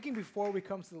before we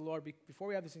come to the Lord, before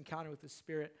we have this encounter with the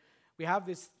Spirit, we have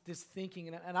this thinking,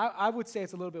 and I would say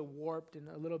it's a little bit warped and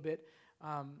a little bit,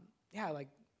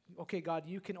 okay, God,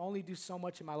 you can only do so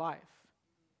much in my life.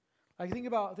 Like think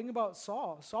about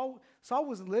Saul. Saul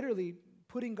was literally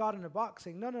putting God in a box,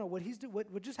 saying, no,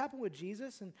 what just happened with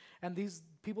Jesus and these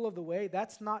people of the way,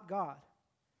 that's not God.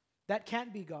 That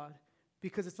can't be God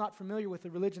because it's not familiar with the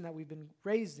religion that we've been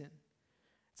raised in.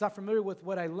 It's not familiar with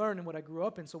what I learned and what I grew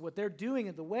up in. So what they're doing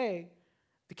in the way,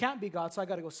 they can't be God, so I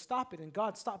got to go stop it. And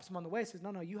God stops him on the way and says,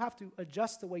 no, you have to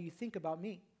adjust the way you think about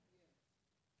me.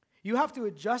 You have to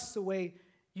adjust the way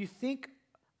you think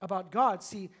about God.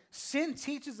 See, sin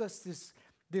teaches us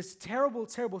this terrible,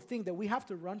 terrible thing that we have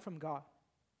to run from God.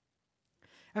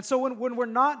 And so when we're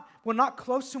not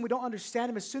close to him, we don't understand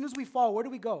him, as soon as we fall, where do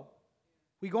we go?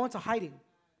 We go into hiding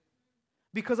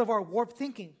because of our warped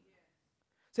thinking.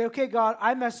 Say, okay, God,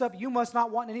 I mess up. You must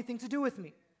not want anything to do with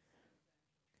me.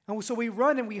 And so we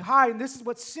run and we hide, and this is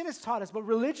what sin has taught us. But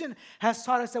religion has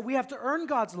taught us that we have to earn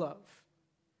God's love.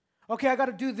 Okay, I got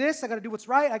to do this. I got to do what's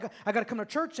right. I got to come to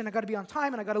church, and I got to be on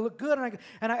time, and I got to look good, and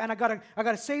I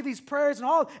got to say these prayers and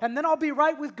all, and then I'll be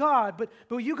right with God.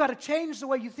 But you got to change the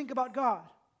way you think about God.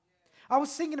 I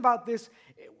was thinking about this.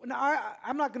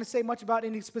 I'm not going to say much about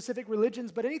any specific religions,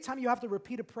 but anytime you have to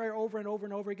repeat a prayer over and over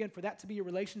and over again for that to be your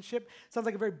relationship, sounds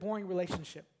like a very boring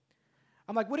relationship.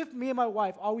 I'm like, what if me and my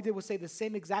wife, all we did was say the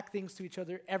same exact things to each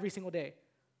other every single day?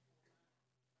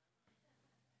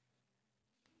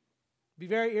 Be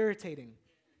very irritating.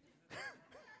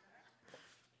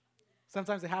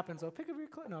 Sometimes it happens. Oh, pick up your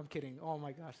clothes. No, I'm kidding. Oh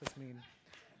my gosh, that's mean.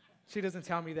 She doesn't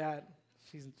tell me that.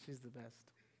 She's the best.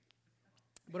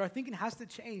 But our thinking has to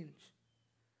change.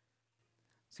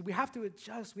 See, we have to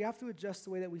adjust. We have to adjust the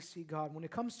way that we see God. When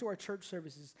it comes to our church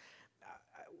services,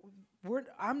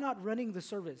 I'm not running the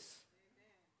service.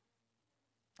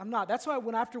 I'm not. That's why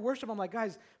when after worship, I'm like,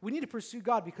 guys, we need to pursue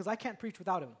God because I can't preach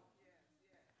without him.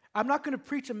 I'm not going to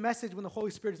preach a message when the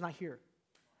Holy Spirit is not here.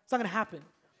 It's not going to happen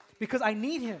because I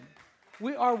need him.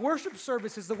 Our worship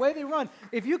services, the way they run,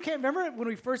 if you can't remember when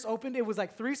we first opened, it was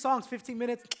like 3 songs, 15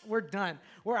 minutes, we're done.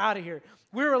 We're out of here.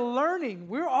 We're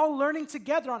all learning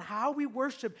together on how we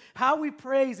worship, how we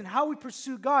praise, and how we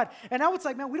pursue God. And now it's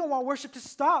like, man, we don't want worship to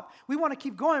stop. We want to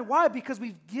keep going. Why? Because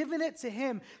we've given it to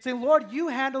him. Say, Lord, you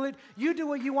handle it. You do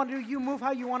what you want to do. You move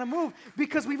how you want to move.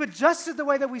 Because we've adjusted the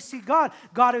way that we see God.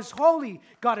 God is holy.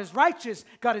 God is righteous.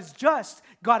 God is just.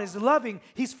 God is loving.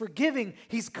 He's forgiving.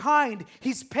 He's kind.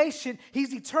 He's patient.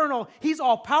 He's eternal. He's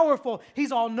all-powerful.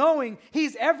 He's all-knowing.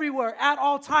 He's everywhere at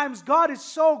all times. God is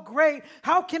so great.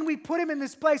 How can we put him in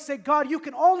this place? Say, God, you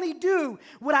can only do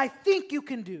what I think you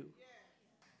can do.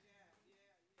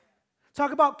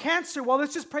 Talk about cancer. Well,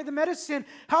 let's just pray the medicine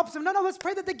helps them. No, let's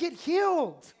pray that they get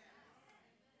healed.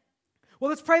 Well,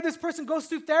 let's pray this person goes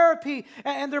through therapy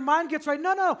and their mind gets right.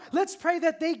 No, let's pray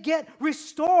that they get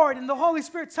restored and the Holy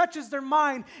Spirit touches their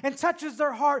mind and touches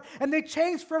their heart and they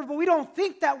change forever. But we don't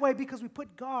think that way because we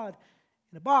put God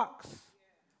in a box.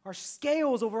 Our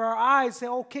scales over our eyes say,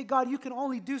 okay, God, you can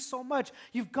only do so much.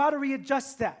 You've got to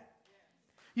readjust that.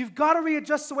 You've got to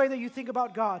readjust the way that you think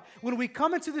about God. When we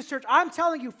come into this church, I'm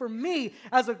telling you, for me,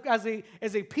 as a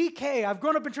PK, I've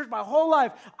grown up in church my whole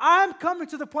life. I'm coming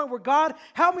to the point where God,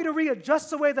 help me to readjust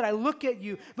the way that I look at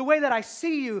you, the way that I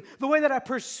see you, the way that I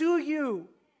pursue you.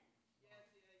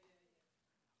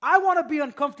 I want to be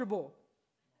uncomfortable.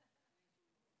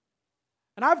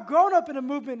 And I've grown up in a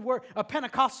movement a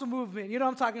Pentecostal movement. You know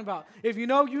what I'm talking about. If you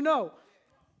know, you know.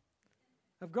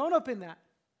 I've grown up in that.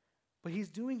 But he's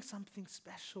doing something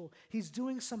special. He's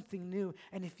doing something new.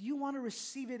 And if you want to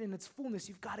receive it in its fullness,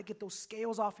 you've got to get those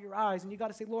scales off your eyes. And you got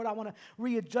to say, Lord, I want to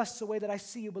readjust the way that I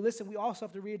see you. But listen, we also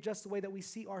have to readjust the way that we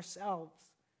see ourselves.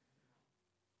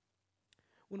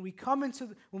 When we come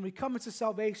into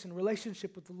salvation,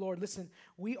 relationship with the Lord, listen,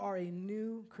 we are a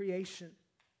new creation.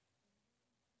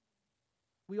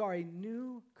 We are a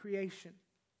new creation.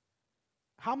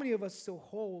 How many of us still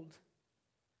hold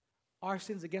our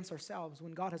sins against ourselves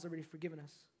when God has already forgiven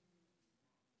us?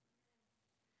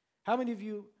 How many of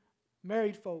you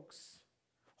married folks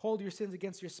hold your sins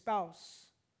against your spouse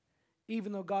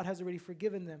even though God has already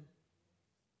forgiven them?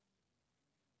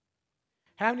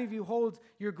 How many of you hold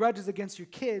your grudges against your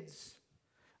kids,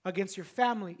 against your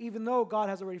family, even though God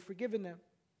has already forgiven them?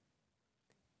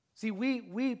 See,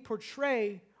 we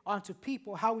portray onto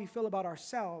people how we feel about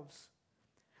ourselves.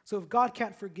 So if God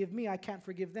can't forgive me, I can't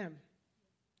forgive them.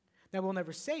 Now, we'll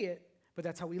never say it, but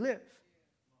that's how we live.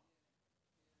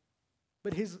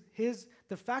 But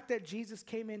the fact that Jesus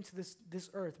came into this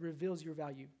earth reveals your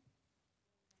value.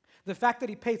 The fact that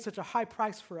he paid such a high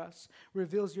price for us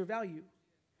reveals your value.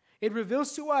 It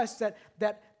reveals to us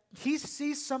that he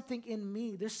sees something in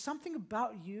me. There's something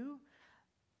about you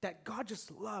that God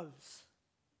just loves.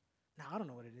 Now, I don't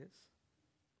know what it is.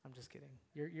 I'm just kidding.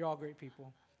 You're all great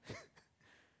people.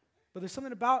 But there's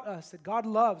something about us that God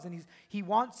loves, and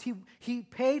He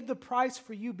paid the price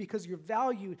for you because you're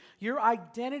valued. Your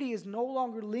identity is no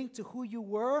longer linked to who you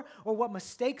were or what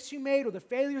mistakes you made or the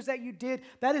failures that you did.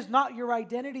 That is not your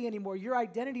identity anymore. Your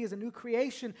identity is a new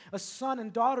creation, a son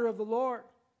and daughter of the Lord.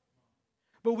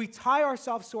 But we tie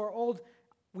ourselves to our old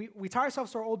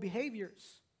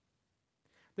behaviors.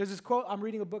 There's this quote. I'm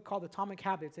reading a book called Atomic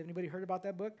Habits. Have anybody heard about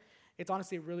that book? It's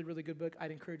honestly a really, really good book.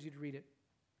 I'd encourage you to read it.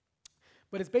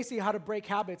 But it's basically how to break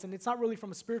habits, and it's not really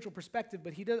from a spiritual perspective,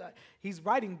 but he's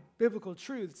writing biblical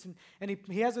truths. And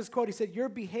he has this quote. He said, your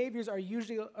behaviors are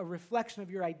usually a reflection of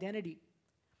your identity.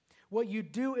 What you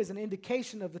do is an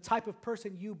indication of the type of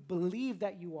person you believe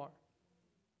that you are.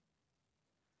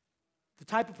 The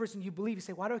type of person you believe. You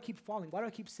say, why do I keep falling? Why do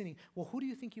I keep sinning? Well, who do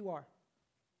you think you are?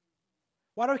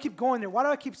 Why do I keep going there? Why do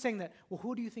I keep saying that? Well,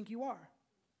 who do you think you are?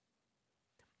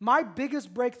 My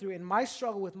biggest breakthrough in my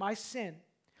struggle with my sin,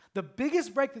 the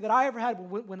biggest breakthrough that I ever had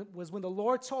was when the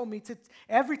Lord told me to,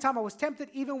 every time I was tempted,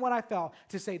 even when I fell,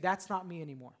 to say, that's not me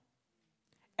anymore.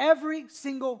 Every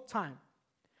single time.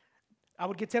 I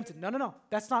would get tempted. No,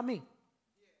 that's not me.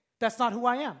 That's not who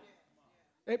I am.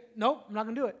 No, I'm not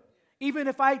going to do it. Even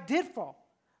if I did fall,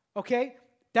 okay,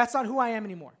 that's not who I am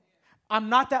anymore. I'm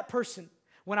not that person.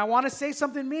 When I want to say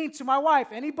something mean to my wife,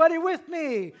 anybody with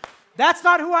me? That's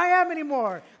not who I am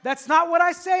anymore. That's not what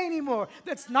I say anymore.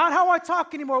 That's not how I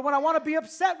talk anymore. When I want to be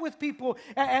upset with people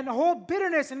and hold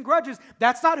bitterness and grudges,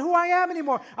 that's not who I am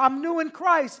anymore. I'm new in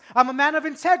Christ. I'm a man of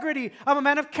integrity. I'm a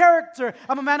man of character.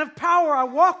 I'm a man of power. I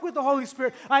walk with the Holy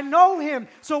Spirit. I know Him.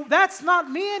 So that's not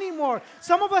me anymore.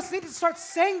 Some of us need to start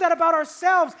saying that about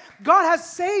ourselves. God has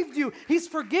saved you. He's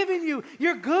forgiven you.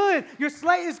 You're good. Your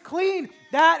slate is clean.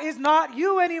 That is not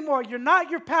you anymore. You're not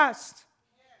your past.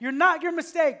 You're not your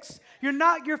mistakes. You're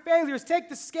not your failures. Take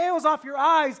the scales off your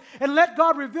eyes and let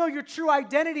God reveal your true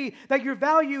identity, that you're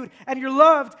valued and you're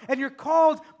loved and you're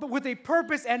called, but with a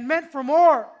purpose and meant for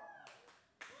more.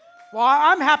 Well,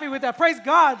 I'm happy with that. Praise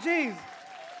God. Jeez.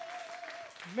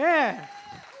 Man,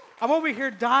 I'm over here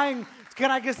dying.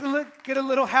 Can I get a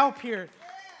little help here?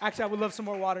 Actually, I would love some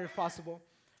more water if possible.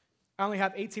 I only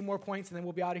have 18 more points, and then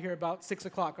we'll be out of here about 6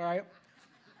 o'clock, all right?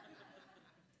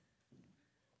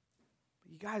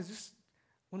 You guys, just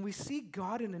when we see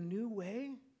God in a new way,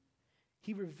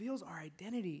 He reveals our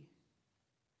identity.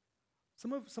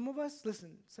 Some of us,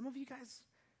 listen, some of you guys,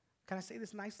 can I say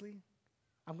this nicely?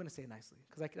 I'm going to say it nicely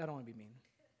because I don't want to be mean.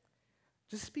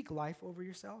 Just speak life over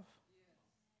yourself.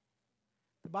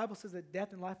 The Bible says that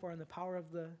death and life are in the power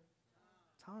of the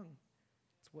tongue.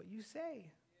 It's what you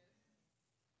say.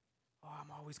 Oh,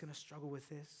 I'm always going to struggle with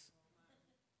this.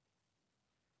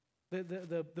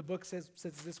 The book says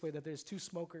this way, that there's two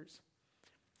smokers.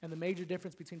 And the major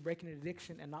difference between breaking an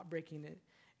addiction and not breaking it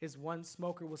is one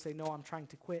smoker will say, no, I'm trying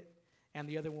to quit. And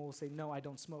the other one will say, no, I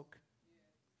don't smoke.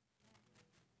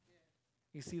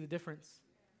 You see the difference?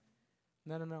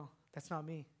 No, that's not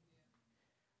me.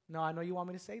 No, I know you want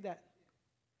me to say that.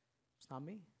 It's not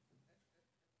me.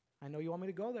 I know you want me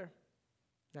to go there.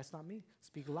 That's not me.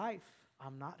 Speak life.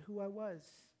 I'm not who I was.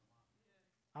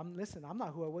 I'm not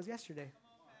who I was yesterday.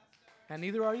 And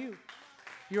neither are you.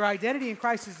 Your identity in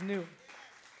Christ is new.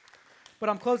 But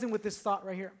I'm closing with this thought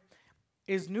right here.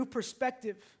 Is new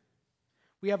perspective.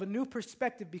 We have a new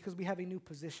perspective because we have a new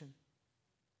position.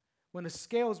 When the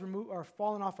scales are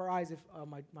falling off our eyes, if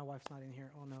my wife's not in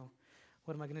here, oh no,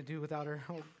 what am I going to do without her?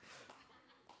 Oh.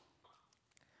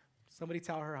 Somebody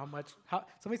tell her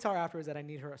somebody tell her afterwards that I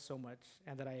need her so much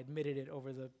and that I admitted it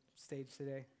over the stage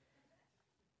today.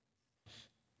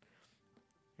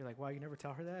 You're like, wow, you never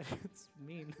tell her that? It's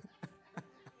mean.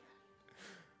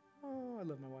 Oh, I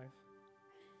love my wife.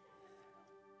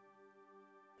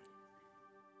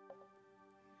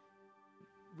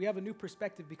 We have a new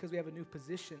perspective because we have a new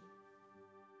position.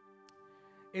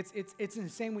 It's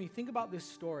insane when you think about this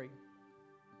story.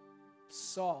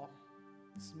 Saul,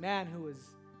 this man who was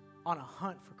on a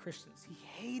hunt for Christians, he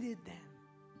hated them.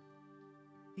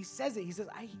 He says it. He says,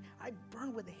 I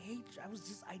burned with hate.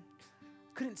 I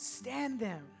couldn't stand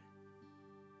them.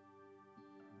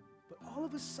 But all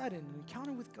of a sudden, an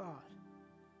encounter with God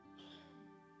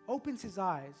opens his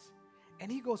eyes,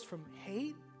 and he goes from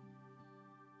hate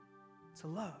to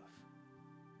love.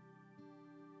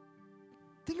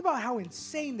 Think about how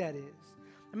insane that is.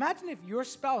 Imagine if your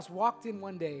spouse walked in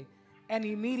one day and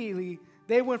immediately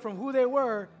they went from who they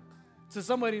were to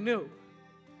somebody new.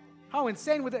 How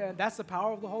insane would that? And that's the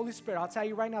power of the Holy Spirit. I'll tell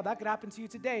you right now, that could happen to you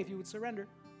today if you would surrender.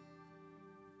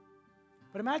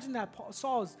 But imagine that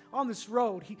Saul is on this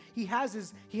road. He has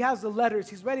the letters.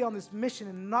 He's ready on this mission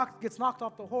and gets knocked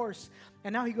off the horse.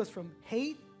 And now he goes from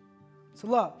hate to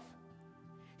love.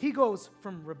 He goes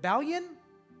from rebellion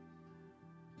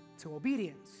to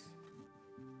obedience.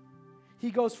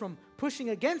 He goes from pushing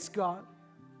against God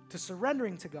to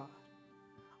surrendering to God.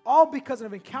 All because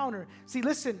of an encounter. See,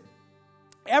 listen,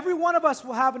 every one of us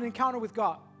will have an encounter with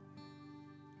God.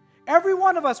 Every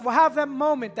one of us will have that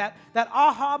moment, that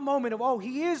aha moment of, oh,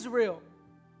 He is real.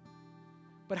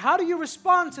 But how do you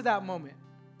respond to that moment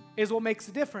is what makes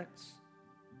the difference.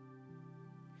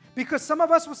 Because some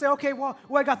of us will say, okay, well,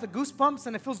 I got the goosebumps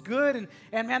and it feels good,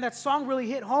 and man, that song really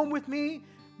hit home with me,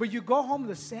 but you go home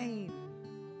the same.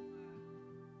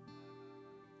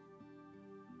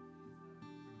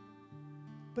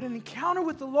 But an encounter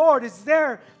with the Lord is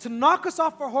there to knock us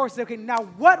off our horse. Okay, now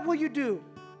what will you do?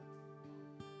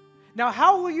 Now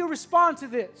how will you respond to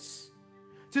this?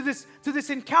 To this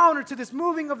encounter, to this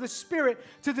moving of the Spirit,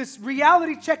 to this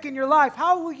reality check in your life?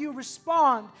 How will you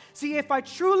respond? See, if I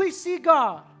truly see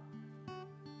God,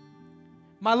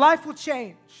 my life will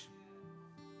change.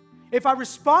 If I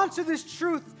respond to this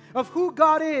truth of who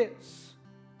God is,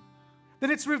 then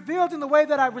it's revealed in the way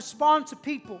that I respond to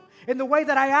people, in the way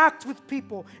that I act with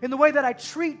people, in the way that I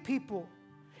treat people,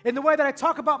 in the way that I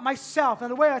talk about myself,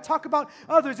 and the way I talk about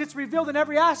others. It's revealed in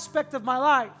every aspect of my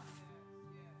life.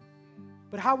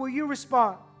 But how will you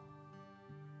respond?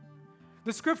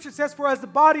 The scripture says, for as the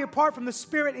body apart from the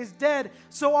Spirit is dead,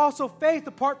 so also faith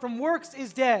apart from works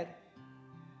is dead.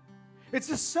 It's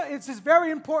this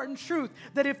very important truth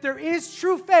that if there is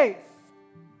true faith,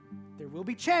 there will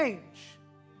be change.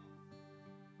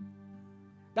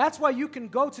 That's why you can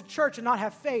go to church and not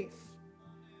have faith,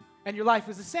 and your life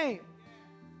is the same.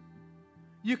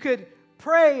 You could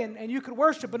pray and you could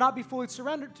worship but not be fully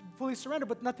surrendered,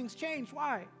 but nothing's changed.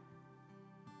 Why?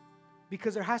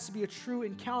 Because there has to be a true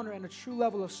encounter and a true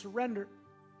level of surrender.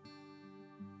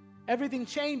 Everything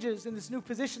changes in this new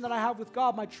position that I have with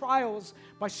God. My trials,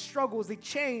 my struggles, they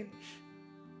change.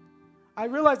 I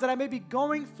realize that I may be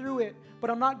going through it, but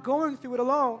I'm not going through it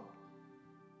alone.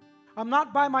 I'm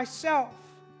not by myself.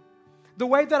 The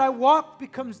way that I walk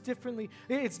becomes differently.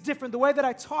 It's different. The way that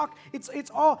I talk, it's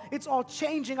all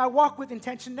changing. I walk with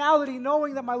intentionality,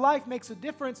 knowing that my life makes a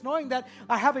difference, knowing that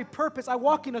I have a purpose. I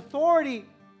walk in authority,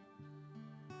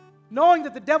 knowing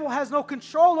that the devil has no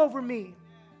control over me.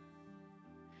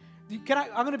 I'm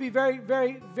going to be very,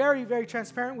 very, very, very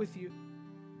transparent with you.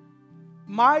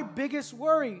 My biggest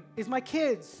worry is my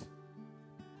kids.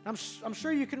 I'm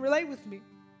sure you can relate with me.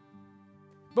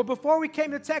 But before we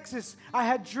came to Texas, I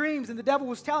had dreams, and the devil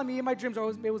was telling me in my dreams,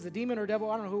 it was a demon or a devil,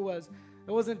 I don't know who it was.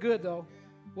 It wasn't good, though.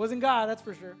 It wasn't God, that's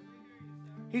for sure.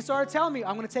 He started telling me,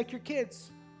 I'm going to take your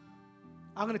kids.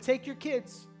 I'm going to take your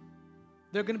kids.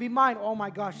 They're going to be mine. Oh, my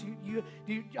gosh.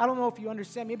 I don't know if you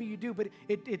understand. Maybe you do, but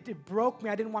it broke me.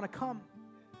 I didn't want to come.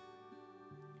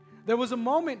 There was a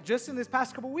moment just in this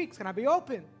past couple weeks. Can I be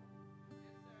open?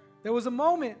 There was a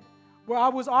moment where I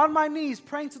was on my knees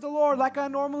praying to the Lord like I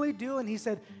normally do, and He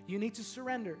said, you need to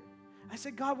surrender. I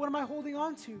said, God, what am I holding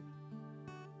on to?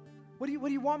 What do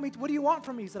you want me? What do you want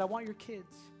from me? He said, I want your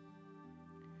kids.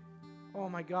 Oh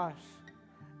my gosh.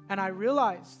 And I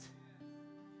realized,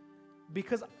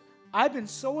 because I've been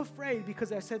so afraid,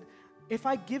 because I said, if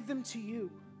I give them to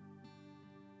you,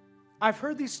 I've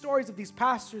heard these stories of these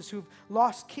pastors who've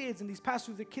lost kids, and these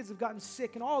pastors, their kids have gotten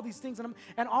sick, and all these things. And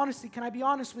honestly, can I be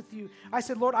honest with you? I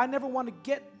said, Lord, I never want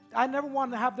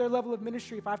to have their level of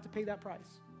ministry if I have to pay that price.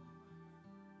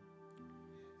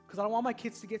 Because I don't want my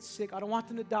kids to get sick. I don't want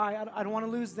them to die. I don't want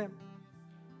to lose them.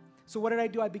 So what did I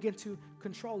do? I began to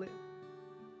control it.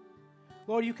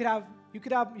 Lord, you could have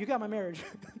my marriage.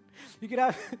 You could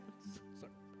have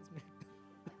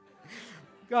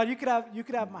God, you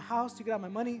could have my house, you could have my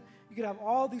money, you could have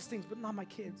all these things, but not my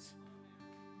kids.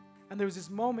 And there was this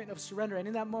moment of surrender, and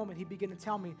in that moment, He began to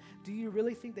tell me, do you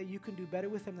really think that you can do better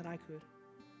with them than I could?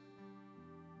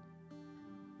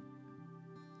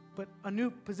 But a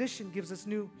new position gives us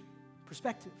new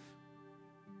perspective.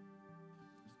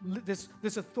 This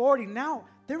authority, now,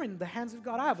 they're in the hands of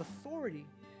God. I have authority.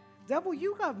 Devil,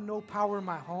 you have no power in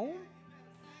my home.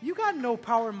 You got no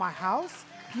power in my house.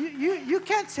 You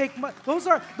can't take my, those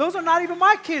are not even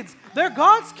my kids. They're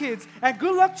God's kids. And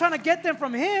good luck trying to get them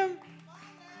from Him.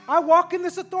 I walk in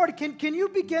this authority. Can you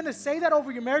begin to say that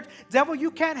over your marriage? Devil,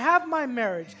 you can't have my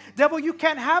marriage. Devil, you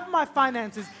can't have my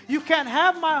finances. You can't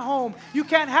have my home. You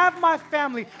can't have my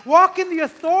family. Walk in the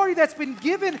authority that's been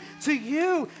given to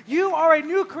you. You are a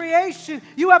new creation.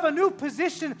 You have a new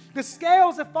position. The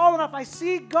scales have fallen off. I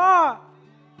see God.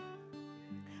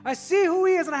 I see who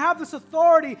He is, and I have this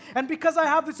authority. And because I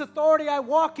have this authority, I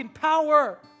walk in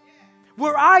power.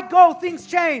 Where I go, things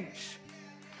change.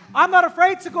 I'm not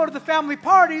afraid to go to the family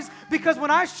parties because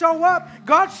when I show up,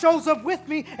 God shows up with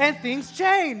me and things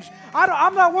change.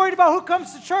 I'm not worried about who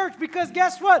comes to church because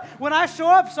guess what? When I show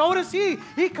up, so does He.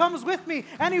 He comes with me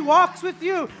and He walks with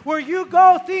you. Where you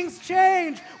go, things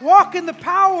change. Walk in the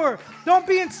power. Don't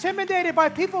be intimidated by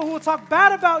people who will talk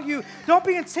bad about you. Don't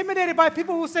be intimidated by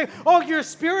people who will say, oh, you're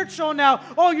spiritual now.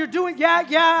 Oh, you're doing, yeah,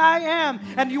 I am.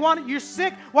 And you're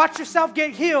sick, watch yourself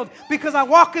get healed because I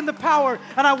walk in the power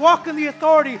and I walk in the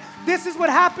authority. This is what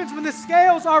happens when the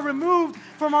scales are removed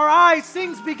from our eyes.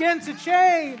 Things begin to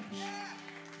change.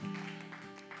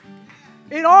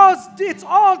 It's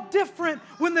all different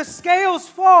when the scales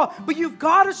fall, but you've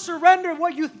got to surrender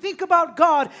what you think about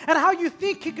God and how you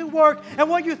think He can work and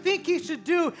what you think He should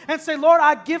do and say, Lord,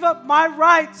 I give up my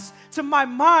rights to my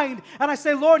mind and I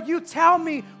say, Lord, you tell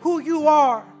me who you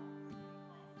are.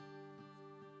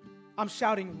 I'm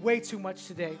shouting way too much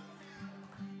today.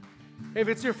 If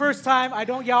it's your first time, I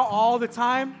don't yell all the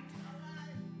time,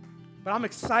 but I'm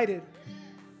excited.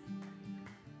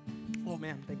 Oh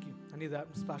man, thank you. I need that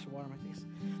splash of water on my face.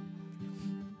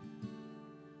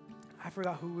 I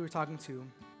forgot who we were talking to.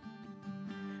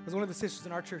 It was one of the sisters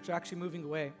in our church actually moving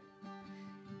away.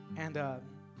 And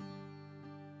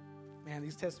man,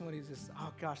 these testimonies just,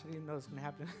 oh gosh, I didn't even know this was going to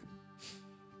happen.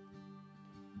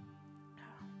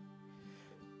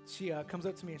 She comes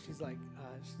up to me and she's like,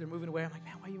 they're moving away. I'm like,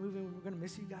 man, why are you moving? We're going to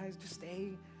miss you guys. Just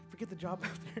stay. Forget the job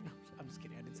out there. No, I'm just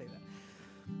kidding. I didn't say that.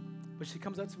 But she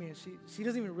comes up to me and she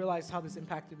doesn't even realize how this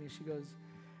impacted me. She goes,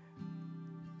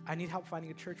 I need help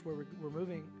finding a church where we're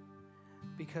moving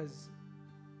because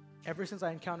ever since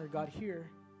I encountered God here,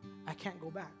 I can't go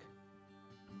back.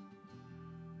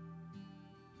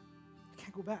 I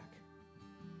can't go back.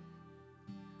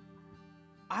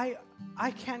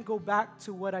 I can't go back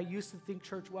to what I used to think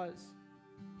church was.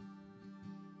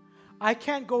 I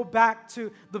can't go back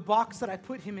to the box that I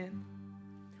put Him in.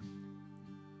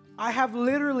 I have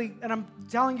literally, and I'm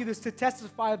telling you this to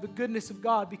testify of the goodness of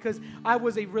God because I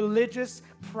was a religious,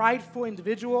 prideful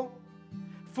individual,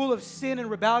 full of sin and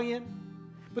rebellion.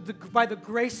 But by the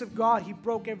grace of God, He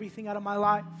broke everything out of my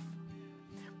life.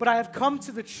 But I have come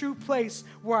to the true place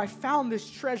where I found this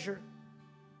treasure.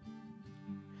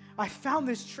 I found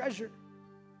this treasure.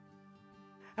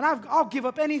 And I'll give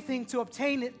up anything to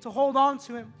obtain it, to hold on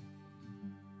to Him.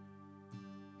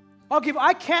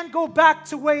 I can't go back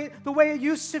to the way it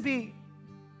used to be.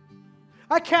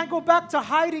 I can't go back to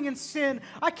hiding in sin.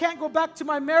 I can't go back to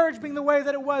my marriage being the way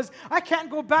that it was. I can't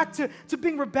go back to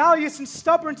being rebellious and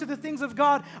stubborn to the things of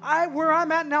God. Where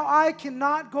I'm at now, I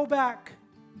cannot go back.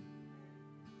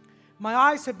 My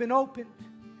eyes have been opened.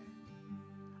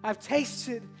 I've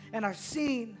tasted and I've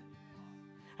seen.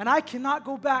 And I cannot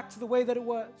go back to the way that it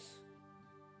was.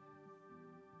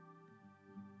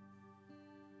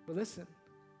 But listen,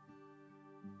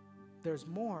 there's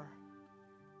more,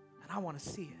 and I want to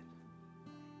see it.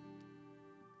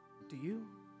 Do you?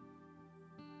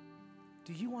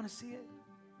 Do you want to see it?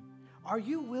 Are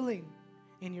you willing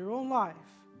in your own life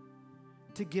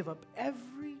to give up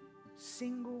every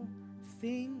single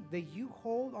thing that you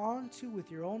hold on to with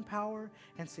your own power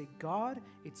and say, God,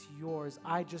 it's yours.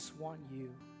 I just want you.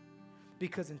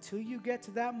 Because until you get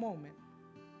to that moment,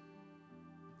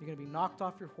 you're going to be knocked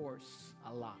off your horse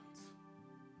a lot.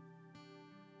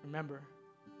 Remember,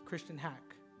 Christian hack.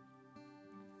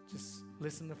 Just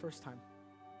listen the first time.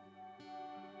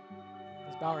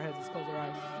 Let's bow our heads. Let's close our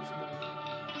eyes.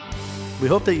 We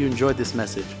hope that you enjoyed this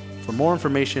message. For more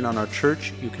information on our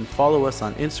church, you can follow us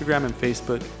on Instagram and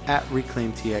Facebook at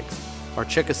ReclaimTX or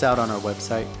check us out on our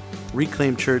website,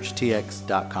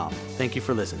 reclaimchurchtx.com. Thank you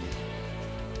for listening.